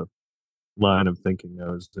the line of thinking I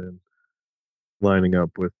was in, lining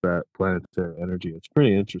up with that planetary energy. It's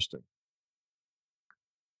pretty interesting.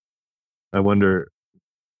 I wonder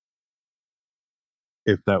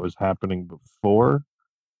if that was happening before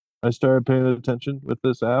I started paying attention with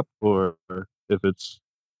this app, or if it's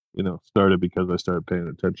started because I started paying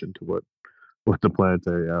attention to what the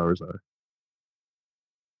planetary hours are.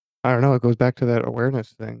 I don't know. It goes back to that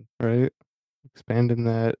awareness thing, right? Expanding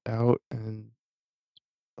that out and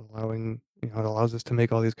allowing, it allows us to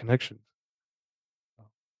make all these connections.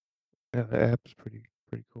 Yeah, the app is pretty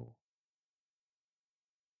cool.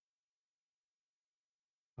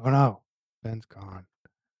 Oh no, Ben's gone.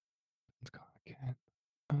 Ben's gone again.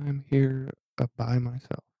 I'm here by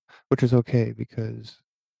myself, which is okay because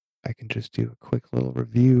I can just do a quick little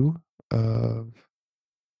review of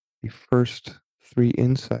the first three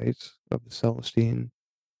insights of the Celestine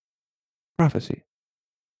prophecy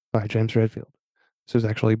by James Redfield. This is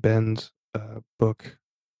actually Ben's book.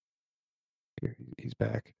 Here, he's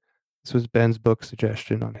back. This was Ben's book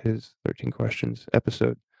suggestion on his 13 questions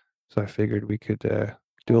episode. So I figured we could do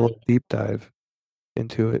a little deep dive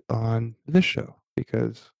into it on this show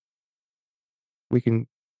because we can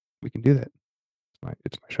do that.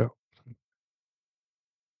 It's my show.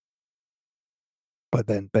 But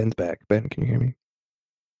Ben's back. Ben, can you hear me?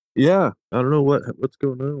 Yeah, I don't know what's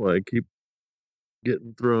going on. I keep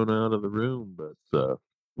getting thrown out of the room, but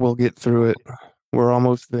We'll get through it. We're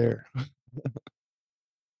almost there.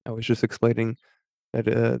 I was just explaining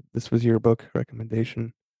that this was your book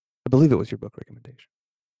recommendation. I believe it was your book recommendation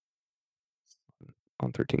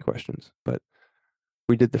on 13 questions. But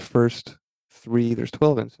we did the first three. There's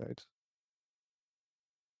 12 insights.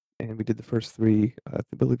 And we did the first three, I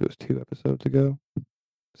believe it was 2 episodes ago.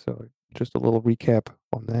 So just a little recap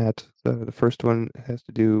on that. The first one has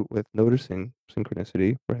to do with noticing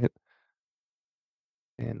synchronicity, right?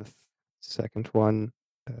 And the second one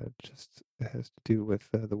just has to do with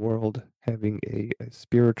the world having a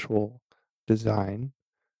spiritual design.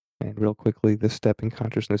 And real quickly, this step in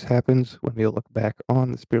consciousness happens when we look back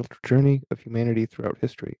on the spiritual journey of humanity throughout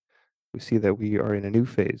history. We see that we are in a new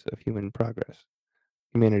phase of human progress.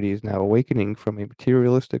 Humanity is now awakening from a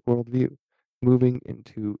materialistic worldview, moving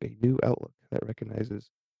into a new outlook that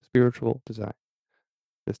recognizes spiritual design.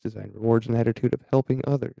 This design rewards an attitude of helping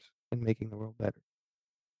others and making the world better.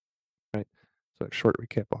 Right. So a short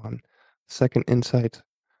recap on second insight.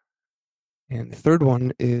 And the third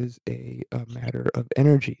one is a matter of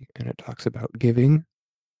energy, and it talks about giving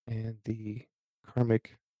and the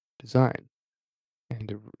karmic design.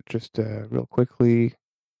 And just real quickly,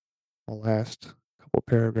 the last couple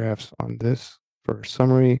paragraphs on this for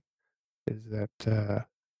summary is that,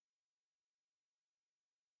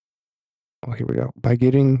 oh, here we go. By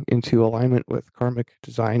getting into alignment with karmic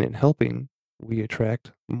design and helping, we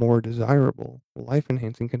attract more desirable, life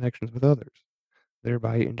enhancing connections with others,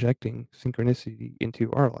 thereby injecting synchronicity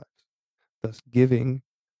into our lives. Thus, giving,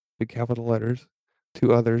 big capital letters,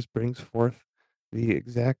 to others brings forth the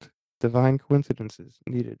exact divine coincidences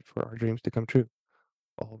needed for our dreams to come true.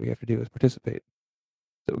 All we have to do is participate.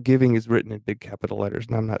 So, giving is written in big capital letters,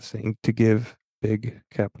 and I'm not saying to give big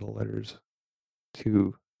capital letters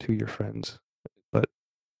to your friends, but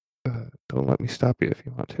don't let me stop you if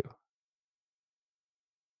you want to.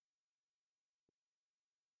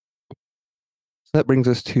 So that brings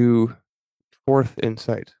us to fourth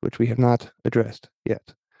insight, which we have not addressed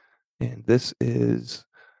yet. And this is,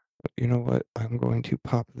 you know what? I'm going to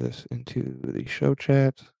pop this into the show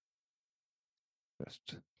chat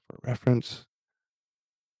just for reference.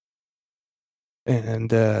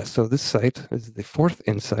 And so this site is the fourth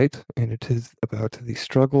insight, and it is about the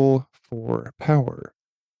struggle for power.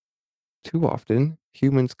 Too often,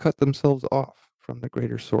 humans cut themselves off from the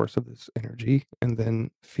greater source of this energy and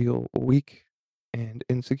then feel weak and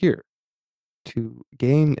insecure. To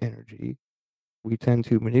gain energy, we tend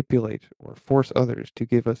to manipulate or force others to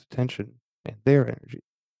give us attention and their energy.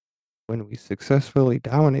 When we successfully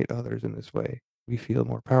dominate others in this way, we feel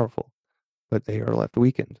more powerful, but they are left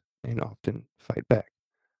weakened and often fight back.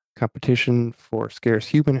 Competition for scarce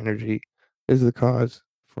human energy is the cause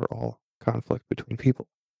for all conflict between people.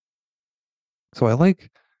 So I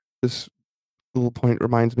like this little point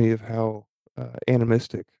reminds me of how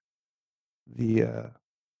animistic the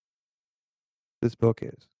this book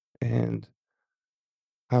is, and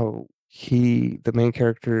how the main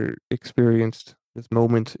character, experienced this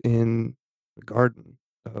moment in the garden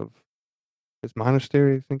of his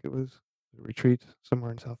monastery. I think it was a retreat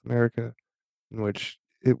somewhere in South America, in which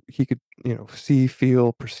he could, see,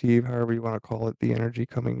 feel, perceive, however you want to call it, the energy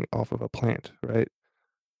coming off of a plant, right?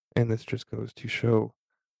 And this just goes to show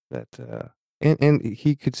that, and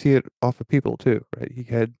he could see it off of people too, right? He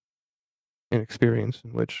had an experience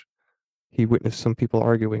in which he witnessed some people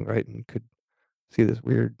arguing, right, and could see this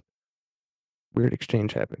weird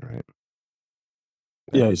exchange happen, right?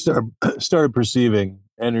 Yeah, I started perceiving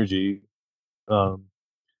energy um,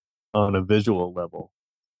 on a visual level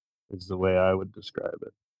is the way I would describe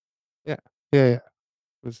it. Yeah, yeah, yeah.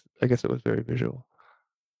 It was, I guess it was very visual,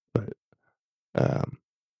 but um,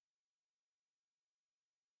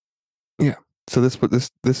 yeah. So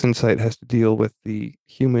this insight has to deal with the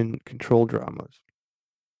human control dramas,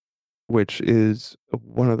 which is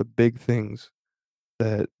one of the big things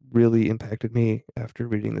that really impacted me after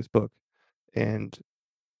reading this book. And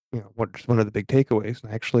what's one of the big takeaways,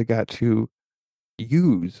 and I actually got to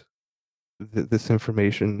use this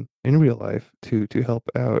information in real life to help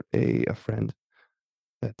out a friend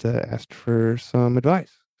that asked for some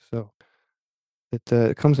advice. So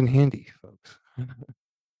it comes in handy, folks,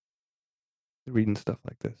 reading stuff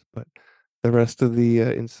like this. But the rest of the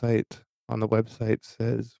insight on the website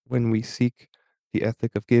says when we seek the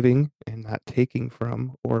ethic of giving and not taking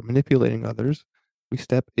from or manipulating others, we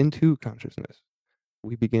step into consciousness.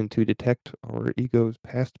 We begin to detect our ego's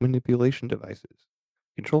past manipulation devices,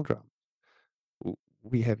 control dramas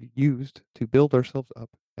we have used to build ourselves up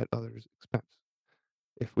at others' expense.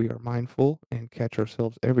 If we are mindful and catch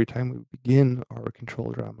ourselves every time we begin our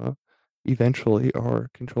control drama, eventually our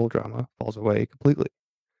control drama falls away completely.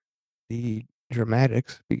 The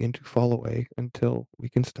dramatics begin to fall away until we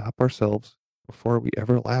can stop ourselves before we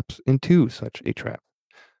ever lapse into such a trap.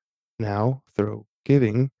 Now, through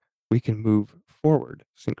giving, we can move forward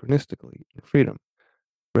synchronistically in freedom,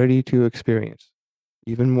 ready to experience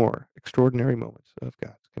even more extraordinary moments of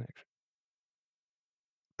God's connection.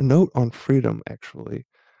 A note on freedom, actually,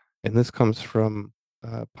 and this comes from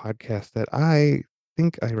a podcast that I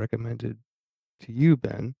think I recommended to you,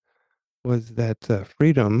 Ben, was that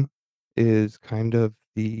freedom is kind of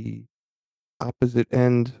the opposite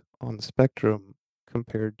end on the spectrum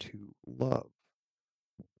compared to love.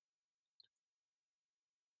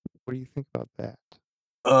 What do you think about that?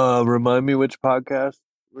 Remind me which podcast?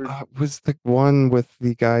 Was the one with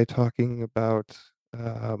the guy talking about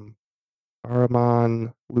um,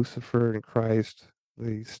 Ahriman, Lucifer, and Christ?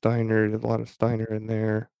 The Steiner, there's a lot of Steiner in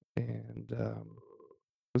there, and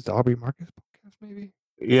was the Aubrey Marcus podcast maybe?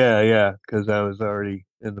 Yeah, yeah, because I was already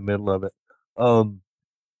in the middle of it. Um,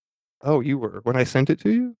 Oh, you were when I sent it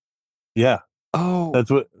to you? yeah, Oh, that's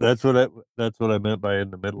what I meant by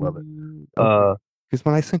in the middle of it. okay. Uh, Because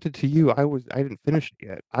when I sent it to you, I didn't finish it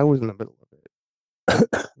yet. I was in the middle of it.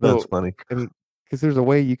 that's So, funny. and because there's a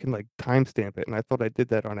way you can like timestamp it, and I thought I did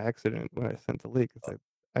that on accident when I sent the link. Because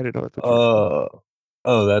I didn't know that's what you were doing. Uh,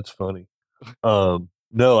 oh, that's funny.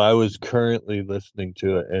 No, I was currently listening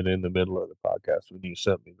to it and in the middle of the podcast when you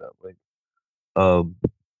sent me that link. Um,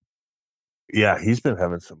 yeah, he's been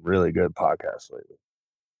having some really good podcasts lately.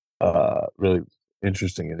 Really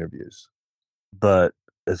interesting interviews. But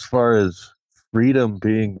as far as freedom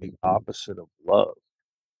being the opposite of love,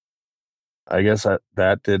 I guess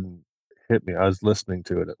that didn't hit me. I was listening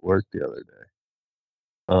to it at work the other day.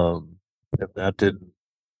 And that didn't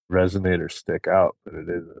resonate or stick out, but it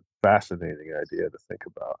is a fascinating idea to think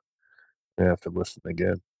about. I have to listen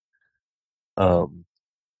again. Um,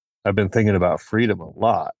 I've been thinking about freedom a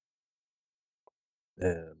lot,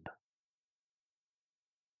 and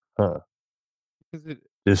huh, Because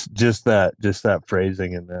it, just that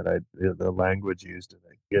phrasing and the language used in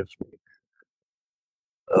it gives me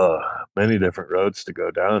many different roads to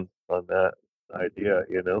go down on that idea.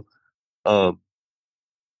 Um,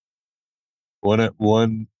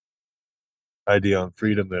 one idea on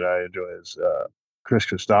freedom that I enjoy is Chris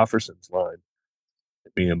Christopherson's line,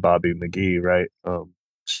 me and Bobby McGee, right?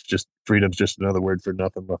 It's just freedom's just another word for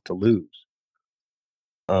nothing left to lose.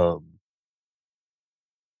 Um,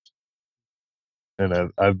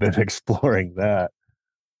 and I've been exploring that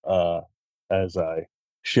uh, as I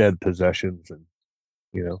shed possessions and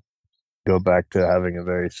you know go back to having a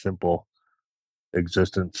very simple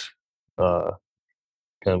existence, uh,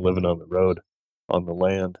 kind of living on the road, on the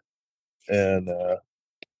land, and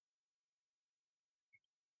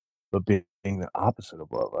but being the opposite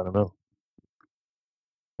of love. I don't know.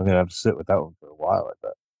 I'm gonna have to sit with that one for a while. I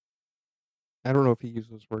bet. I don't know if he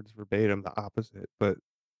used those words verbatim, the opposite, but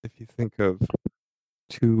if you think of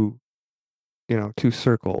two, two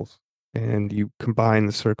circles, and you combine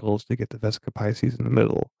the circles to get the Vesica Pisces in the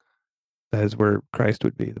middle, that is where Christ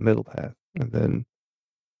would be, the middle path, and then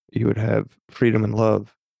you would have freedom and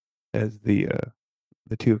love as the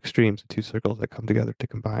two extremes, the two circles that come together to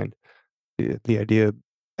combine. The idea,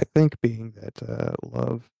 I think, being that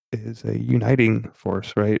love is a uniting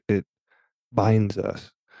force, right? It binds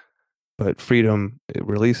us, but freedom it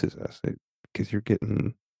releases us because you're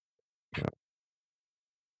getting, you know,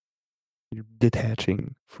 you're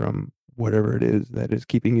detaching from whatever it is that is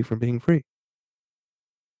keeping you from being free.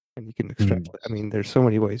 and you can extrapolate. I mean, there's so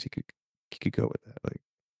many ways you could go with that. Like,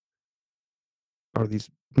 are these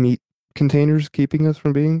meat containers keeping us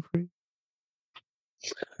from being free?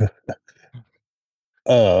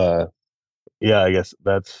 Yeah, I guess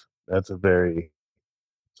that's a very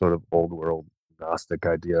sort of old world Gnostic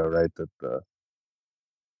idea, right? That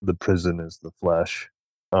the prison is the flesh,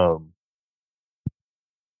 um,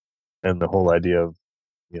 and the whole idea of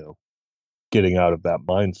you know getting out of that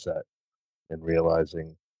mindset and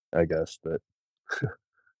realizing, I guess, that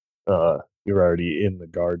you're already in the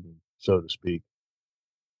garden, so to speak.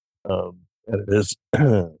 And it is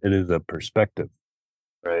it is a perspective,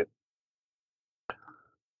 right?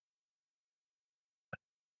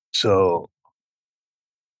 So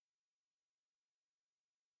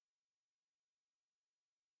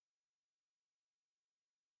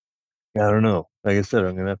yeah, I don't know. Like I said,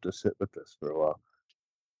 I'm gonna have to sit with this for a while.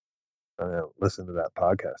 I'm gonna listen to that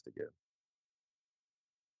podcast again.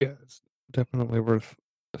 Yeah, it's definitely worth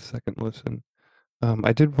a second listen.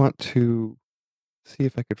 I did want to see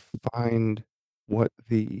if I could find what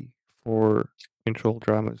the four control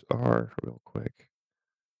dramas are real quick.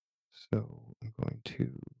 So I'm going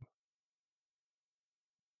to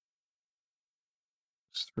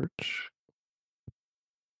search.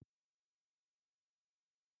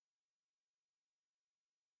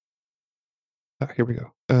 Here we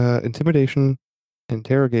go. Intimidation,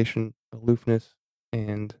 interrogation, aloofness,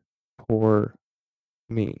 and poor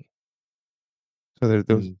me. So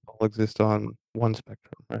those Mm. all exist on one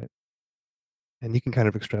spectrum, right? And you can kind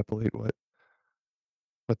of extrapolate what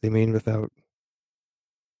they mean without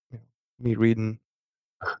me reading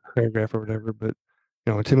paragraph or whatever. But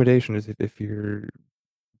intimidation is if you're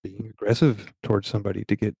being aggressive towards somebody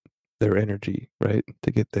to get their energy, right?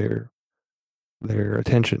 To get their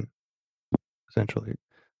attention, essentially.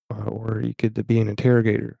 Or you could be an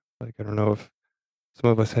interrogator. Like, I don't know if some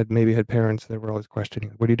of us maybe had parents that were always questioning,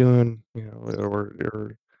 like, what are you doing?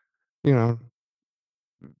 Or you know,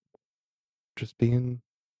 just being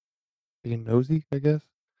nosy, I guess.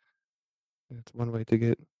 It's one way to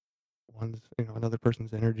get another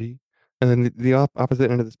person's energy. And then the opposite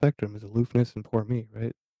end of the spectrum is aloofness and poor me,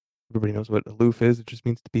 right? Everybody knows what aloof is. It just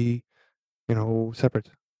means to be, separate,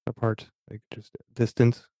 apart, like just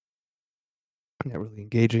distance, not really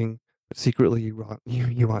engaging, but secretly you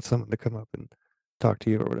want someone to come up and talk to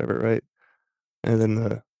you or whatever, right? And then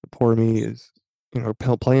the poor me is,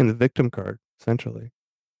 playing the victim card essentially,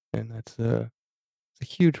 and that's it's a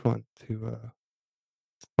huge one to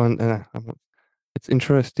fun. It's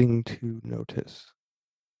interesting to notice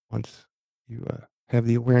once you have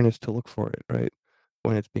the awareness to look for it, right?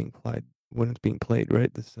 When it's being played,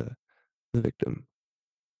 right? This the victim.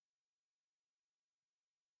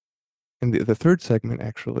 And the third segment,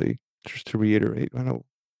 actually, just to reiterate, I know.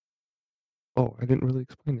 Oh, I didn't really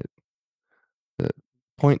explain it. The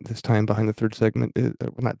point this time behind the third segment is,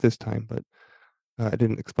 well, not this time, but I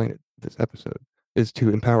didn't explain it this episode, is to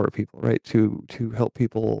empower people, right? To help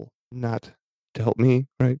people, not to help me,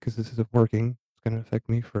 right? Because this isn't working. It's going to affect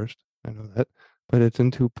me first. I know that, but it's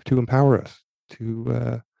to empower us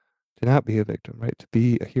to not be a victim, right? To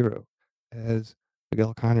be a hero, as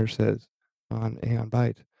Miguel Connor says on Aeon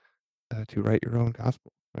Byte, to write your own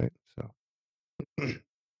gospel, right? So, excuse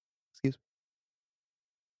me.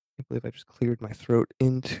 I can't believe I just cleared my throat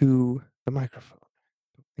into the microphone.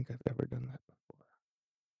 I don't think I've ever done that before.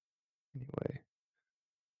 Anyway,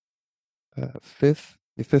 the fifth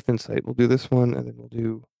insight. We'll do this one, and then we'll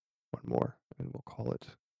do one more, and we'll call it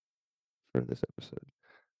for this episode.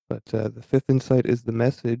 But the fifth insight is the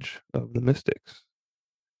message of the mystics.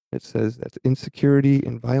 It says that insecurity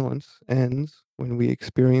and violence ends when we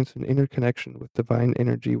experience an inner connection with divine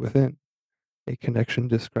energy within, a connection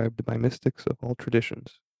described by mystics of all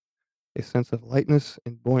traditions, a sense of lightness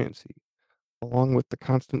and buoyancy, along with the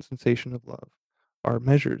constant sensation of love, are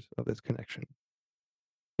measures of this connection.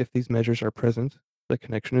 If these measures are present, the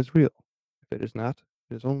connection is real. If it is not,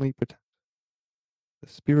 it is only pretend. The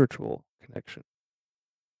spiritual connection.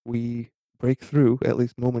 We break through, at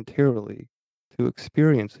least momentarily, to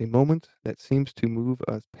experience a moment that seems to move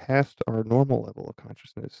us past our normal level of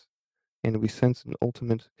consciousness, and we sense an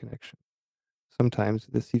ultimate connection. Sometimes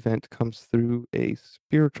this event comes through a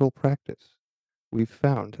spiritual practice we've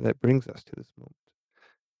found that brings us to this moment.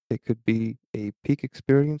 It could be a peak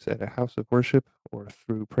experience at a house of worship, or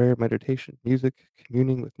through prayer, meditation, music,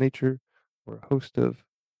 communing with nature, or a host of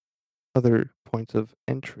other points of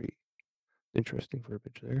entry. Interesting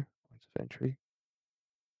verbiage there. Points of entry.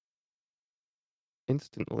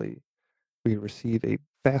 Instantly, we receive a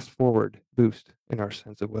fast forward boost in our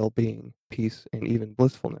sense of well being, peace, and even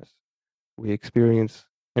blissfulness. We experience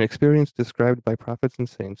an experience described by prophets and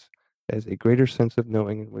saints as a greater sense of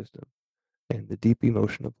knowing and wisdom, and the deep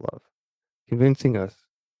emotion of love, convincing us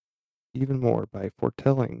even more by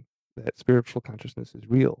foretelling that spiritual consciousness is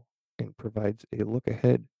real and provides a look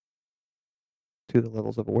ahead to the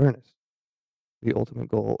levels of awareness, the ultimate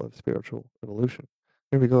goal of spiritual evolution.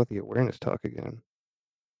 There we go with the awareness talk again.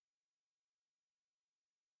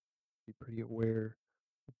 Be pretty aware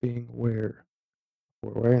of being aware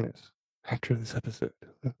for awareness after this episode.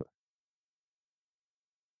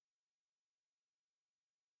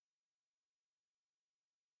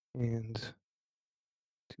 And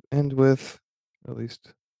to end with, at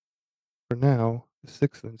least for now, the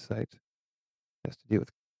sixth insight has to do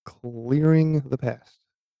with clearing the past.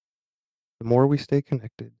 The more we stay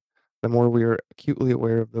connected, the more we are acutely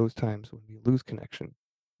aware of those times when we lose connection,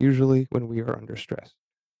 usually when we are under stress.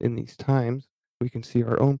 In these times, we can see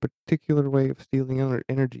our own particular way of stealing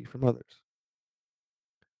energy from others.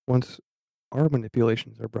 Once our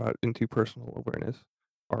manipulations are brought into personal awareness,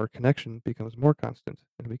 our connection becomes more constant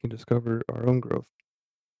and we can discover our own growth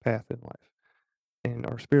path in life and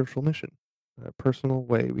our spiritual mission, a personal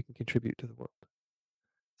way we can contribute to the world.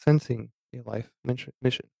 Sensing a life mission.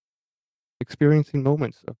 Experiencing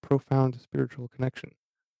moments of profound spiritual connection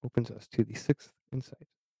opens us to the sixth insight.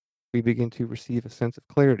 We begin to receive a sense of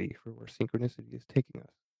clarity for where synchronicity is taking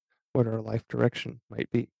us, what our life direction might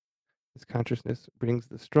be. This consciousness brings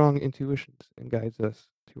the strong intuitions and guides us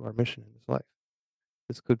to our mission in this life.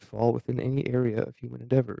 This could fall within any area of human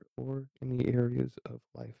endeavor or in the areas of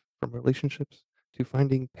life, from relationships to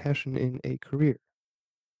finding passion in a career.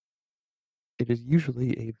 It is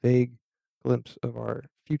usually a vague glimpse of our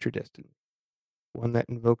future destiny, one that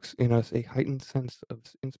invokes in us a heightened sense of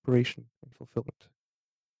inspiration and fulfillment.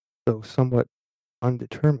 Though somewhat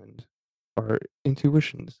undetermined, our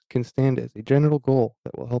intuitions can stand as a general goal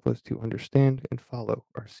that will help us to understand and follow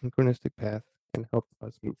our synchronistic path and help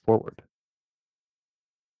us move forward.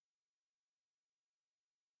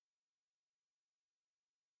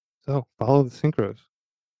 So, follow the synchros,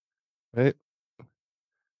 right?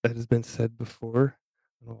 That has been said before.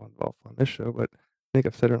 I don't know involved on this show, but I think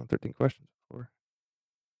I've said it on 13 Questions before.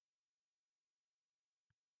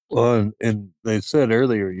 Well, and they said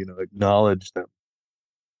earlier, acknowledge them.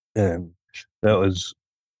 And that was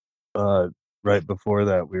right before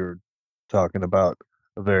that, we were talking about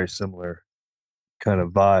a very similar kind of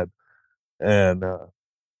vibe. And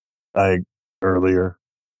I earlier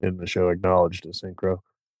in the show acknowledged a synchro.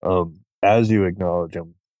 As you acknowledge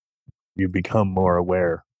them, you become more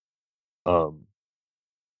aware um,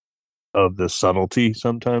 of the subtlety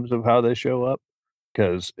sometimes of how they show up,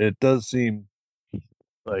 because it does seem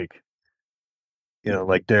like,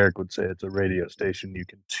 like Derek would say, it's a radio station you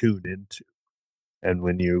can tune into. And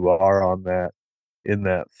when you are on that, in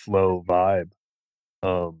that flow vibe,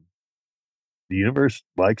 um, the universe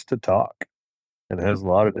likes to talk and has a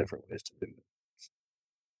lot of different ways to do it.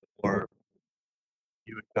 The more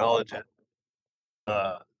you acknowledge it,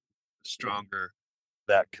 the stronger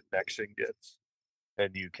that connection gets,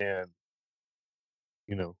 and you can,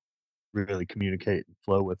 you know, really communicate and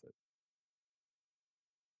flow with it.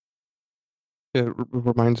 It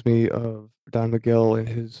reminds me of Don Miguel and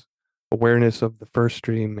his awareness of the first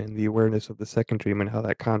dream and the awareness of the second dream, and how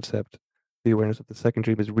that concept, the awareness of the second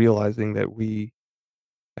dream, is realizing that we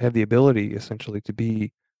have the ability essentially to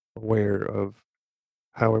be aware of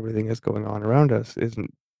how everything is going on around us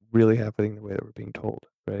isn't really happening the way that we're being told,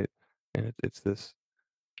 right? And it's this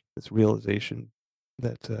realization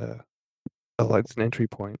that it's an entry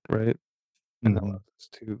point, right? And Mhm. allows us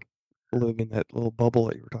to live in that little bubble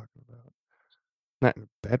that you were talking about. Not in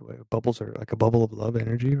a bad way. Bubbles are like a bubble of love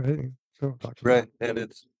energy, right? So I'm talking about. Right. And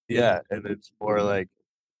it's more like,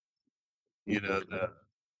 the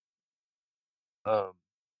um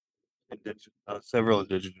several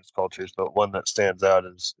indigenous cultures, but one that stands out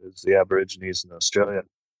is the Aborigines in Australia.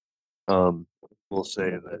 Will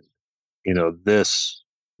say that, this,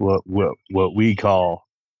 what we call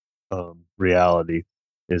reality,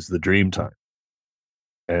 is the dream time,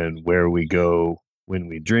 and where we go when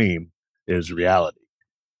we dream is reality,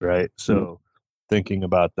 right? So thinking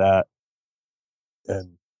about that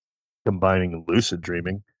and combining lucid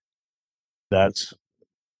dreaming, that's,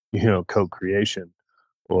 co-creation,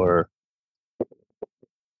 or,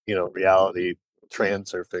 reality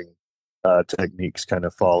transurfing techniques kind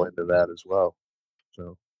of fall into that as well.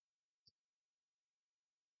 So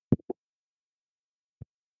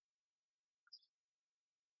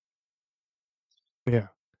Yeah,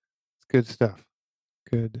 it's good stuff.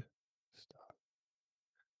 Good stuff.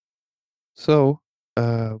 So,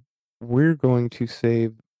 we're going to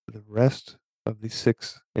save the rest of the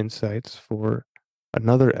six insights for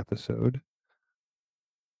another episode.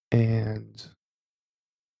 And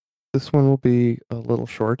this one will be a little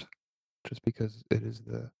short just because it is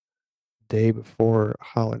the day before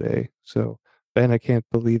holiday. So, Ben, I can't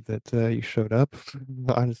believe that you showed up.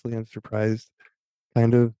 Honestly, I'm surprised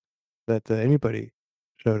kind of that anybody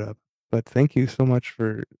showed up. But thank you so much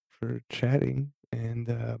for chatting.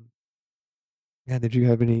 And yeah, did you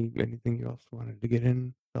have anything you else wanted to get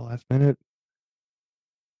in the last minute?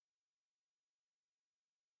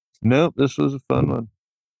 Nope, this was a fun one.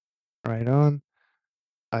 Right on.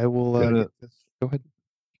 I will Gonna, get this. Go ahead.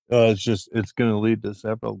 it's gonna lead to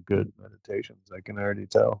several good meditations. I can already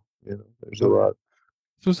tell. There's a Oh, yeah. lot,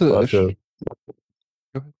 This was lot to,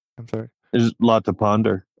 go ahead. I'm sorry. there's a lot to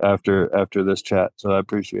ponder after this chat. So I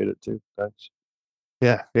appreciate it too. Thanks.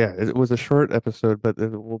 Yeah, yeah. It was a short episode, but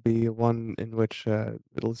it will be one in which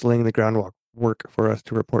it's laying the groundwork work for us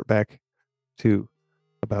to report back to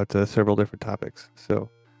about several different topics. So,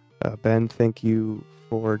 Ben, thank you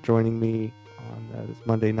for joining me on this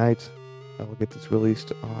Monday night. We'll get this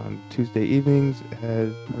released on Tuesday evenings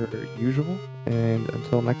as per usual. And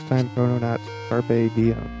until next time, Chrononauts, Carpe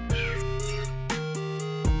Diem.